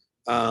other.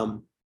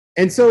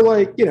 And so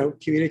like,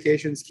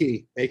 communication's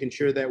key, making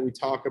sure that we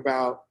talk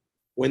about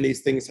when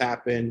these things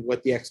happen,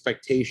 what the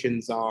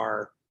expectations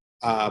are,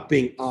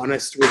 being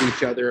honest with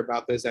each other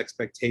about those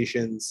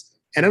expectations.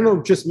 and I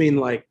don't just mean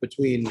like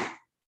between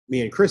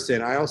me and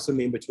Kristen, I also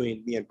mean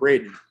between me and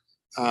Braden,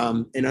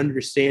 and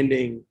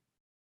understanding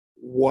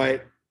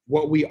what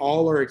we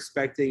all are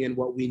expecting and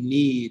what we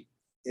need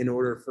in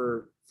order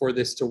for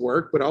this to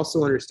work, but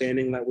also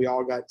understanding that we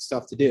all got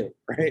stuff to do,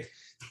 right?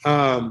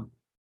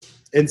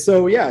 And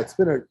so yeah, it's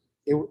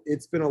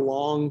been a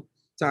long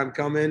time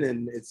coming,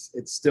 and it's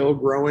still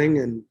growing,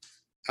 and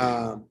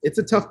it's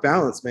a tough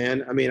balance,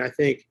 man. I mean, I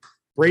think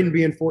Braden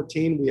being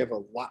 14, we have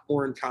a lot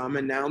more in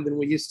common now than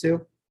we used to.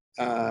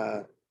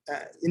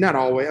 Not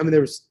always. I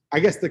mean, I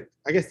guess the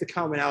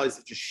commonalities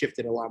have just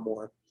shifted a lot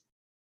more.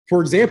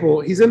 For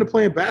example, he's into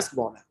playing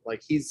basketball now.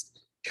 Like, he's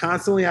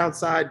constantly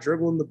outside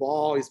dribbling the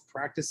ball. He's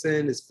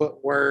practicing his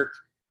footwork.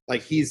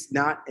 Like, he's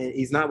not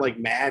like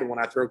mad when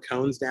I throw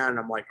cones down and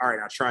I'm like, all right,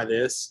 I'll try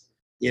this.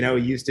 He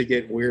used to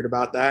get weird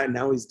about that, and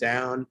now he's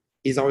down.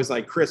 He's always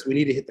like, Chris, we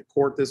need to hit the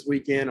court this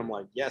weekend. I'm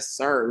like, yes,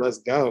 sir, let's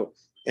go.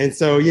 And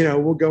so,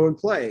 we'll go and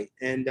play.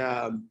 And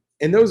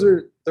those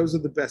are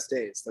the best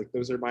days. Like,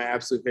 those are my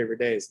absolute favorite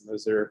days. And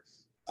those are,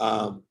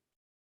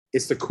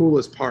 it's the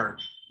coolest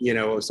part,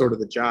 of sort of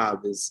the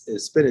job is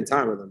spending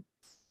time with them.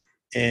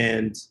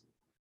 And,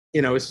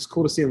 it's just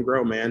cool to see them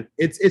grow, man.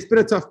 It's been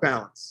a tough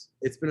balance.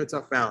 It's been a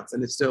tough balance,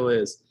 and it still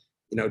is,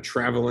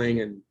 traveling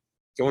and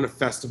going to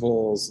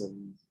festivals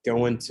and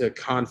going to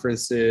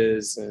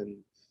conferences and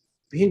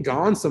being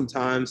gone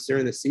sometimes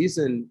during the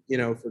season,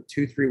 for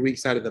 2-3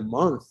 weeks out of the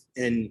month,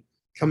 and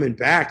coming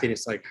back, and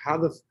it's like,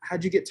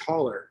 how'd you get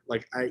taller?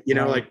 Like,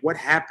 like, what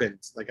happened?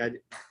 Like,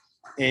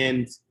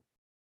 and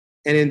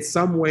in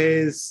some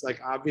ways, like,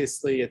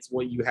 obviously it's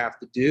what you have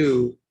to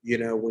do,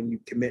 when you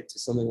commit to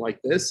something like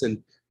this,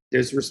 and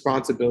there's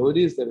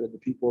responsibilities that are the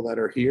people that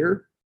are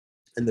here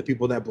and the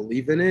people that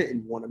believe in it,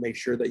 and want to make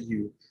sure that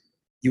you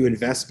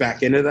invest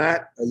back into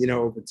that,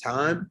 over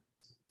time.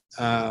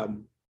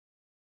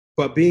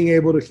 But being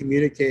able to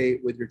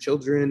communicate with your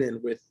children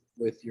and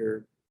with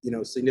your,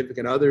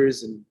 significant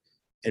others,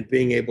 and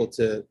being able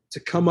to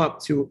come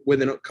up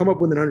with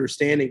an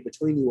understanding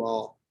between you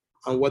all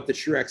on what the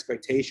true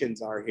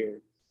expectations are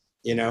here,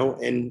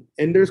 and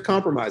there's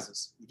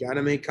compromises. You got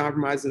to make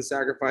compromises and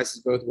sacrifices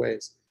both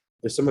ways.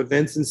 There's some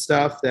events and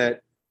stuff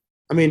that,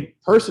 I mean,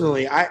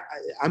 personally,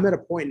 I'm at a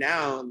point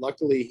now, and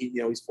luckily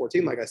he's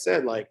 14, like I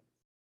said, like,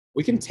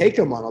 we can take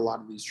him on a lot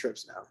of these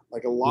trips now.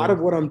 Like, a lot of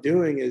what I'm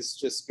doing is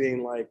just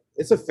being like,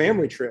 it's a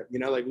family trip,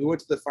 like, we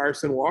went to the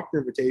Firestone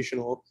Walker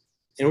Invitational,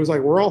 and it was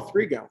like, we're all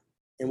three going.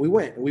 And we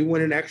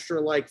went an extra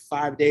like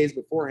 5 days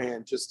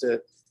beforehand just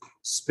to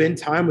spend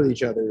time with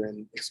each other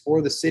and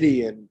explore the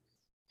city, and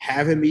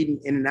have him eating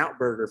In-N-Out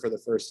burger for the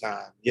first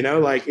time,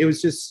 like, it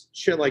was just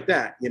shit like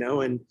that,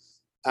 and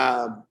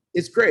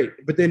it's great.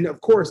 But then, of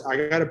course,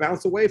 I got to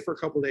bounce away for a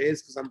couple of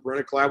days because I'm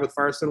running a collab with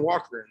Firestone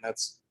Walker, and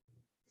that's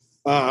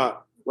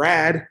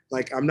rad.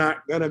 Like, I'm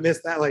not gonna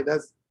miss that. Like,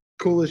 that's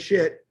cool as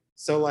shit.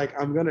 So, like,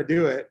 I'm gonna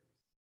do it.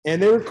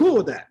 And they were cool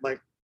with that.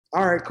 Like,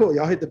 all right, cool.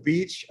 Y'all hit the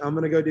beach. I'm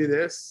gonna go do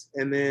this.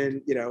 And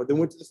then, then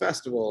went to the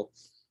festival.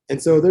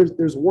 And so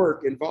there's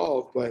work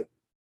involved, but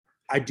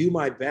I do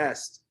my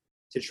best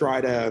to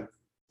try to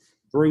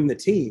bring the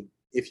team,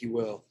 if you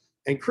will.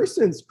 And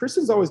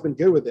Kristen's always been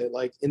good with it.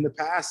 Like, in the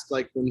past,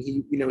 like, when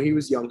he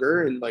was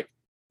younger, and like,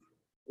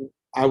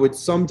 I would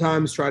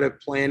sometimes try to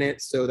plan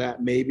it so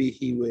that maybe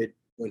he would,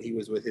 when he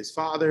was with his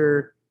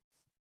father,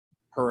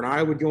 her and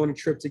I would go on a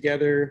trip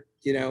together,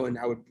 and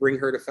I would bring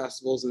her to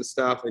festivals and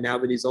stuff. And now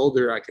that he's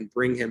older, I can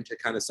bring him to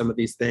kind of some of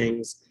these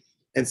things.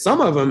 And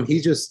some of them, he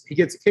gets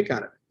a kick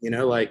out of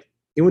it. Like,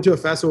 he went to a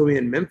festival with me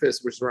in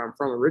Memphis, which is where I'm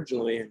from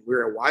originally, and we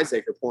were at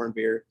Wiseacre pouring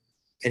beer.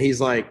 And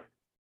he's like,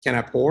 can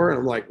I pour? And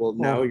I'm like, well,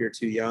 no, you're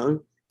too young.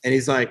 And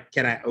he's like,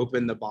 can I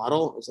open the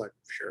bottle? I was like,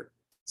 sure.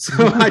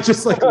 So I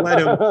just like let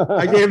him,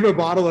 I gave him a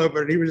bottle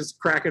opener, and he was just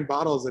cracking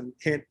bottles and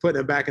putting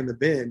them back in the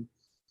bin.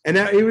 And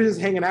now he was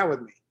just hanging out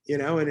with me,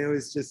 and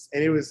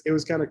it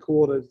was kind of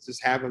cool to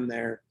just have him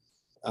there.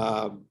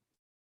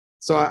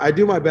 So I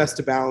do my best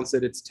to balance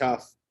it. It's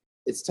tough.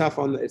 It's tough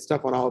on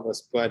all of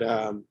us, but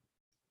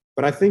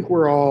I think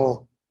we're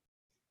all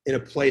in a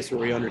place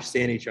where we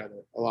understand each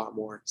other a lot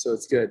more. So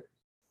it's good.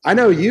 I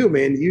know you,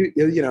 man,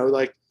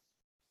 like,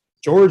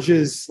 George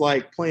is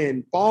like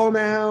playing ball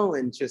now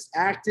and just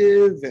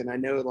active. And I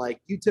know, like,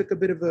 you took a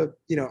bit of a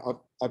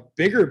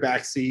bigger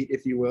backseat,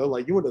 if you will.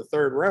 Like, you went to the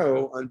third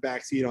row on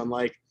backseat on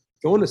like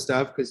going to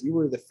stuff because you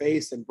were the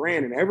face and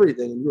brand and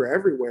everything, and you were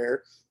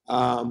everywhere.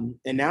 And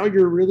now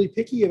you're really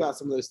picky about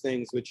some of those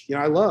things, which,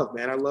 I love,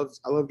 man. I love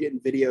getting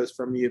videos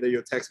from you that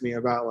you'll text me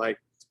about, like,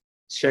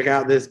 check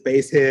out this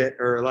base hit,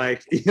 or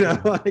like,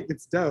 like,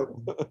 it's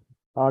dope.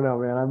 Oh no,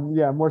 man.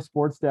 I'm more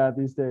sports dad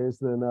these days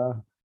than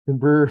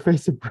Brewer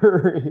face of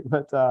brewery.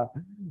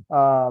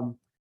 Final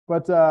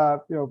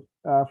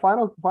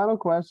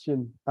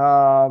question.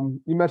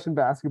 You mentioned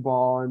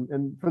basketball,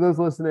 and for those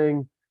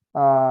listening,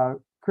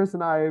 Chris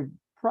and I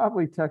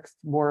probably text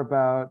more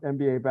about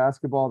NBA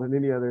basketball than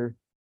any other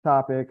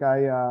topic.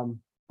 I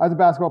was a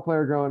basketball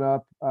player growing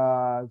up.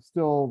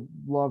 Still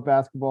love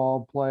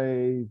basketball.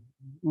 Play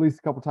at least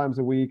a couple times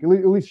a week. At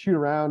least shoot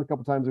around a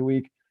couple times a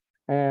week.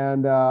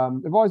 And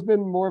I've always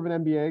been more of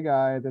an NBA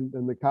guy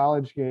than the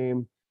college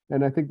game.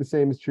 And I think the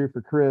same is true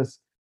for Chris.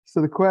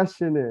 So the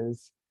question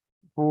is,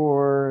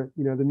 for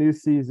the new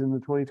season, the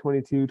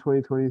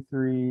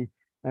 2022-2023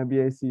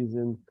 NBA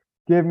season,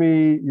 give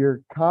me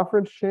your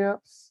conference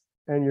champs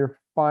and your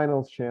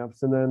finals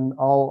champs, and then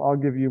I'll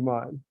give you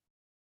mine.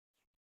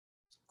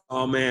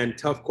 Oh man,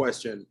 tough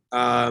question.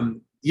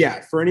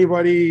 Yeah, for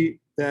anybody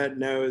that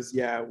knows,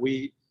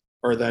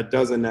 or that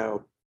doesn't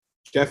know,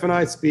 Jeff and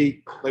I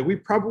speak, like, we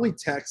probably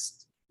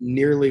text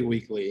nearly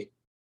weekly.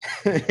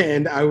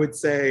 And I would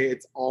say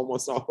it's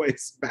almost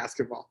always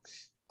basketball.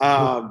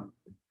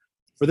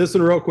 For this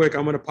one, real quick,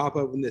 I'm going to pop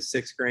open this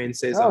 6th grain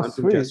Saison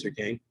from Jester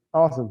King.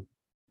 Awesome.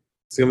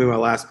 It's going to be my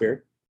last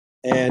beer.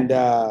 And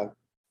damn,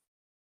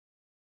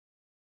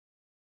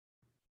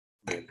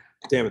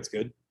 it's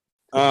good.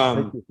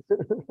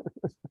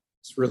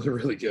 It's really,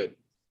 really good.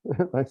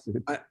 Nice,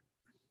 dude.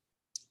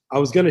 I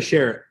was going to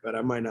share it, but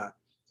I might not.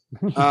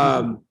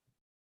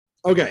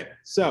 Okay,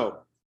 so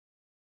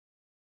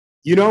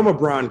I'm a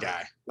Braun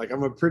guy. Like,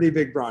 I'm a pretty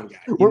big Braun guy.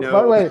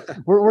 By the way,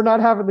 we're not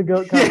having the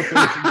GOAT conversation.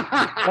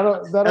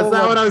 That's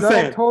not what I was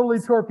saying. Totally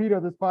torpedo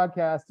this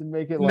podcast and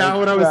make it not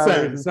what I was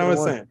saying. That's not what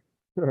I was saying.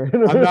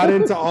 I'm not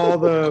into all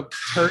the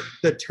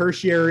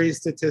tertiary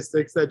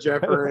statistics that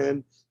Jeff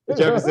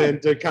is in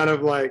to kind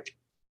of like,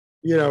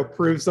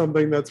 prove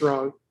something that's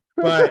wrong.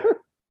 But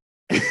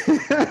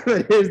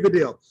here's the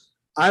deal.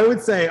 I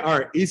would say, all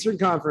right, Eastern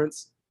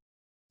Conference.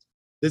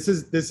 This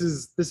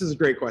is a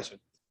great question.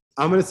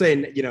 I'm going to say,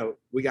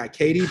 we got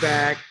KD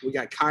back, we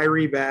got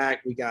Kyrie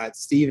back, we got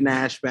Steve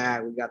Nash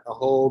back, we got the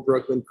whole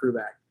Brooklyn crew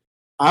back.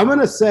 I'm going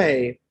to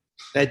say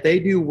that they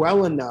do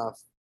well enough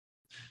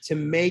to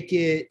make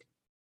it.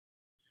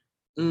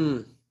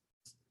 I'm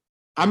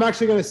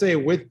actually going to say,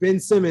 with Ben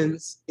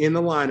Simmons in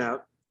the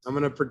lineup, I'm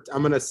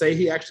going to say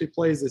he actually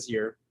plays this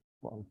year.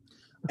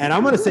 And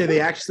I'm going to say they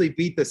actually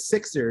beat the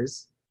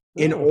Sixers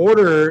in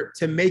order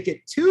to make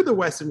it to the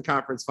Western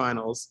Conference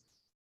Finals,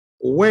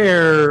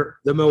 where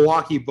the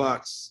Milwaukee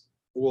Bucks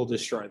will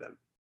destroy them.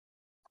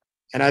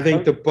 And I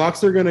think the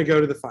Bucks are going to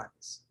go to the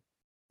finals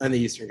and the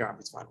Eastern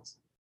Conference Finals.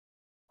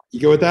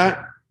 You go with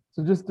that?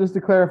 So just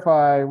to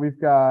clarify,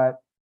 we've got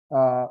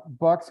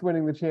Bucks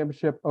winning the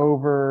championship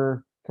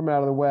over, coming out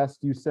of the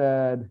West. You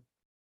said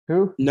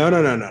who? No.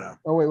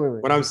 Oh, wait.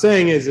 What I'm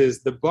saying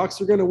is the Bucks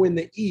are going to win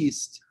the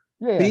East,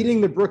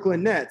 beating the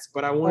Brooklyn Nets.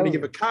 But I wanted to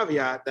give a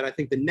caveat that I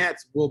think the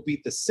Nets will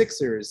beat the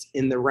Sixers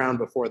in the round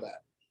before that.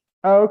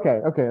 Oh, okay,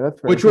 that's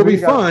fair. Which will be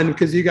fun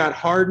because you got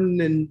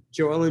Harden and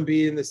Joel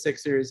Embiid in the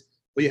Sixers,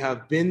 but you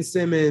have Ben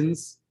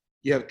Simmons,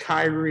 you have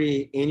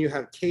Kyrie, and you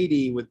have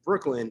KD with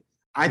Brooklyn.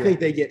 I think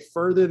they get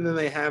further than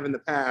they have in the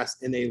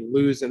past, and they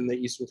lose in the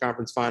Eastern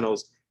Conference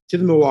Finals to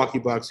the Milwaukee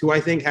Bucks, who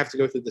I think have to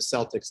go through the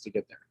Celtics to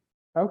get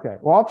there. Okay,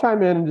 well, I'll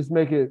chime in and just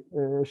make it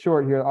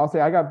short here. I'll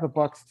say I got the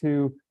Bucks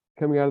too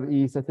coming out of the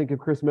East. I think if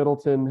Chris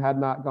Middleton had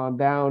not gone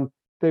down,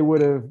 they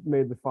would have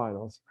made the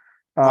finals.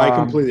 I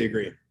completely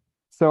agree.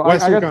 So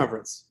Western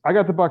Conference. I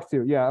got the Bucks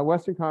too. Yeah,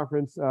 Western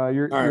Conference.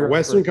 You're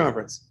Western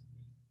Conference.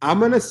 I'm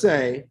going to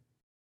say,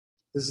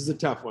 this is a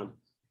tough one.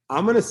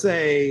 I'm going to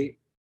say,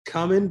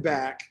 coming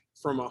back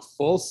from a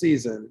full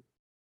season,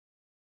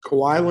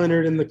 Kawhi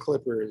Leonard and the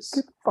Clippers.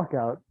 Get the fuck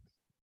out.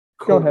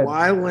 Go ahead.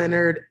 Kawhi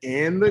Leonard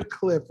and the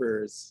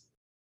Clippers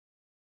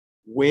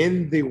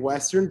win the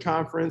Western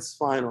Conference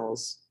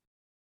Finals,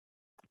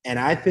 and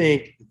I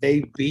think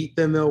they beat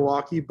the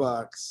Milwaukee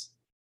Bucks,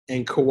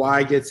 and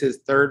Kawhi gets his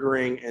 3rd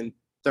ring and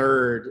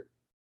 3rd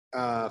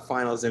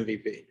Finals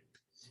MVP.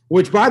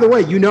 Which, by the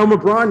way, I'm a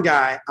Braun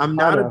guy. I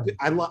love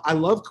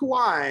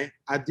Kawhi.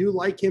 I do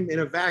like him in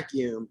a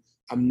vacuum.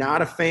 I'm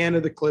not a fan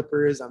of the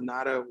Clippers. I'm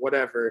not a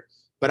whatever.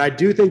 But I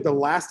do think the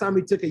last time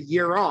he took a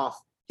year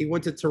off, he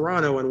went to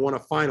Toronto and won a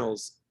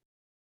finals.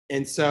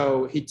 And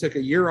so he took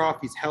a year off.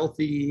 He's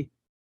healthy.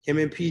 Him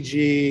and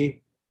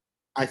PG.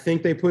 I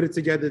think they put it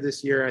together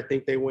this year. I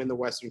think they win the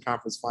Western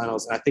Conference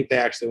Finals. And I think they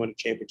actually win a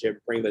championship,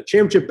 bring the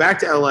championship back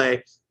to LA.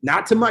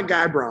 Not to my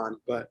guy Braun,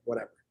 but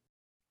whatever.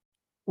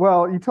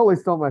 Well, you totally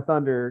stole my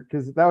thunder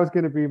because that was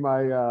going to be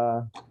my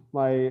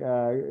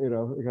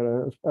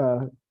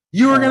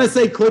You were going to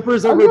say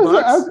Clippers over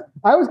Bucks?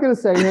 I was going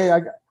to say, hey, I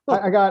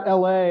got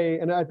LA,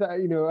 and I thought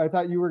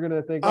you were going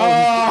to think,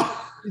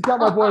 he's got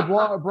my boy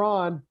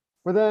Braun.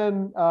 But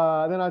then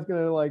I was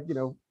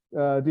going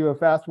to do a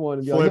fast one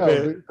and be like,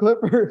 no, the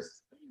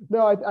Clippers.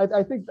 No,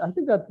 I think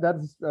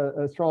that's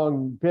a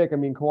strong pick. I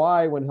mean,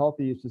 Kawhi, when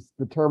healthy, is just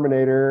the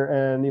Terminator,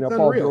 and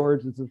Paul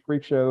George is a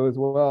freak show as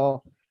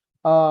well.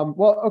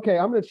 Okay,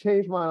 I'm going to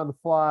change mine on the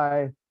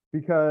fly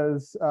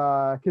because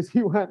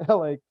he went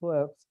LA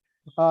Clips.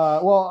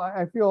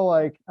 I feel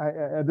like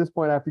at this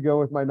point I have to go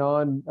with my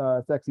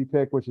non-sexy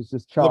pick, which is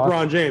just chalk.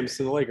 LeBron James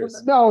and the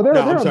Lakers. No, they're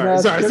I'm sorry.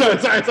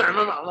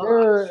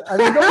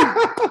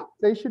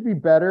 They should be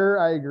better.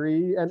 I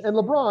agree. And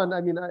LeBron,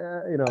 I mean,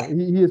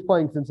 he is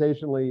playing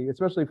sensationally,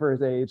 especially for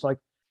his age. And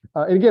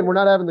again, we're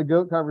not having the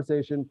GOAT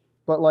conversation,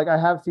 but I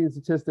have seen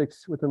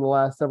statistics within the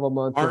last several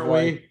months. Aren't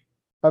we?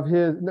 Of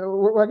his,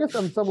 no, I guess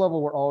on some level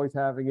we're always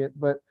having it,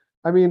 but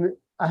I mean,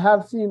 I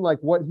have seen like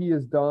what he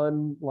has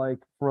done, like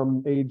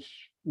from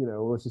age,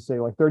 let's just say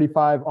like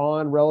 35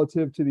 on,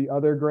 relative to the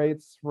other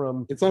greats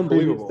from It's previous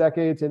unbelievable.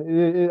 decades,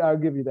 and I'll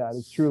give you that.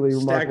 It's truly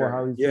remarkable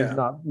how Staggering. he's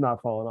Yeah.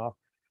 not fallen off.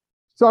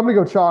 So I'm gonna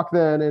go chalk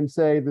then and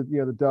say that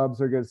the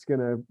Dubs are just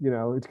gonna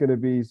it's gonna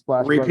be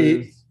Splash Repeat.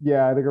 Brothers.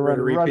 Yeah, they're gonna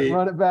We're gonna repeat.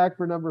 run it back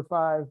for number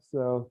 5.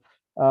 So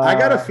I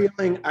got a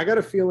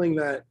feeling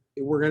that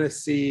we're gonna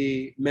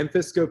see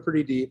Memphis go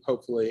pretty deep,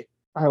 hopefully.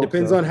 I hope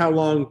Depends so. on how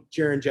long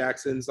Jaren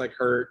Jackson's like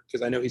hurt,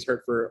 because I know he's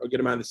hurt for a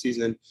good amount of the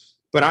season.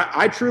 But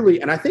I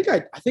truly, and I think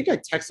I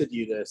texted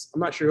you this.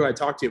 I'm not sure who I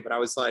talked to, but I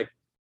was like,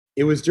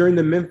 it was during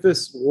the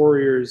Memphis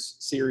Warriors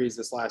series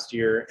this last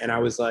year, and I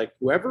was like,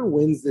 whoever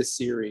wins this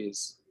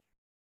series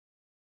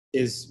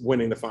is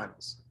winning the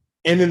finals.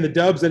 And then the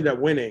Dubs ended up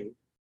winning,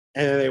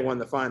 and then they won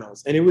the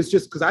finals. And it was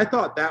just because I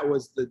thought that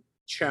was the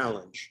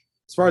challenge.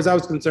 As far as I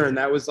was concerned,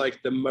 that was like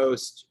the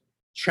most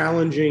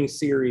challenging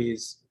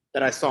series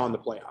that I saw in the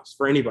playoffs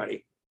for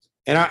anybody.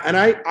 And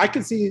I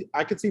could see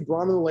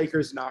Braun and the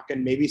Lakers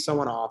knocking maybe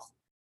someone off.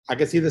 I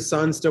could see the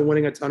Suns still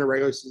winning a ton of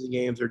regular season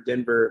games, or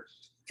Denver.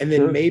 And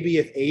then maybe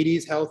if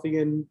AD's healthy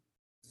and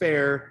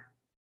fair,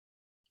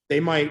 they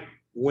might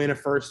win a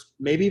first,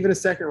 maybe even a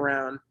second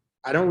round.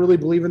 I don't really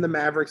believe in the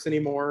Mavericks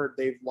anymore.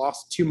 They've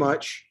lost too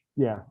much.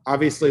 Yeah.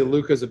 Obviously,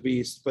 Luka's a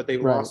beast, but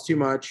they've lost too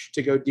much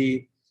to go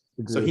deep.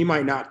 Agreed. So he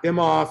might knock them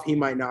off. He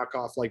might knock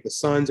off like the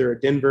Suns or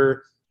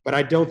Denver, but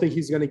I don't think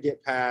he's going to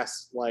get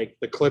past like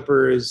the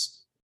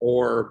Clippers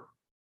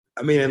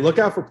and look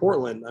out for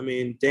Portland. I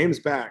mean, Dame's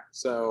back.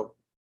 So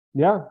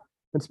yeah.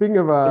 And speaking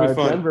of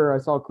fun. Denver, I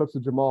saw clips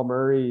of Jamal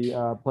Murray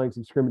playing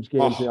some scrimmage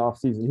games in the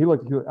offseason. He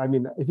looked, I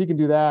mean, if he can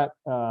do that,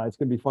 it's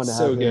going to be fun to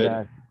have him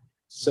back.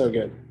 So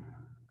good.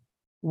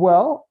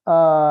 Well,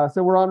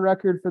 so we're on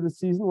record for the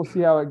season. We'll see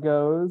how it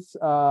goes.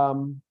 I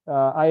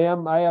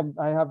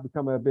have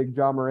become a big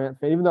Ja Morant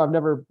fan, even though I've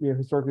never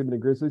historically been a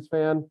Grizzlies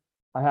fan.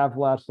 I have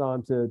latched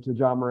on to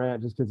Ja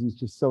Morant just because he's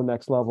just so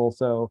next level.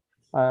 So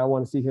I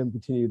want to see him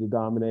continue to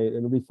dominate,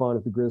 and it'll be fun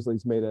if the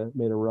Grizzlies made a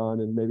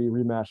run and maybe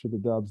rematch with the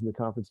Dubs in the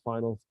conference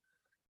finals.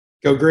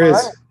 Go Grizz!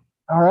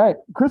 All right.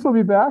 Chris will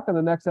be back on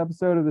the next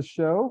episode of the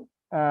show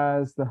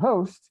as the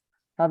host,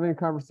 having a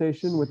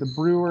conversation with a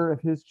brewer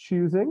of his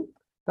choosing.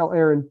 They'll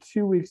air in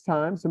 2 weeks'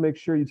 time, so make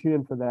sure you tune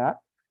in for that.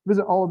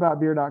 Visit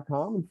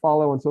allaboutbeer.com and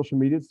follow on social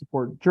media to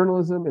support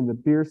journalism in the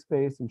beer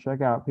space, and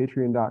check out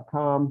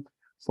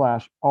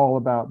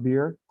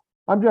patreon.com/allaboutbeer.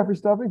 I'm Jeffrey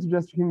Stuffings of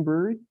Jester King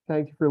Brewery.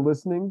 Thank you for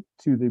listening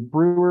to the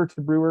Brewer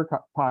to Brewer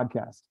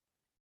podcast.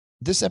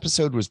 This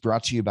episode was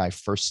brought to you by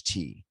First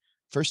Tea.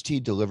 First Tea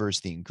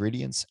delivers the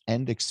ingredients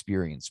and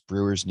experience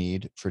brewers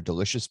need for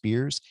delicious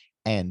beers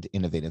and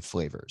innovative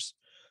flavors.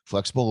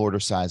 Flexible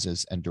order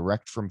sizes and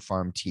direct from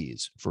farm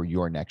teas for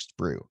your next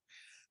brew.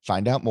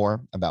 Find out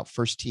more about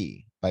First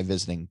Tea by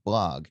visiting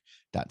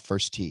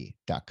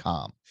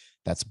blog.firsttea.com.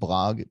 That's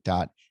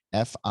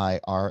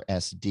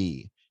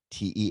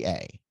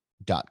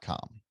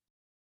blog.firsdtea.com.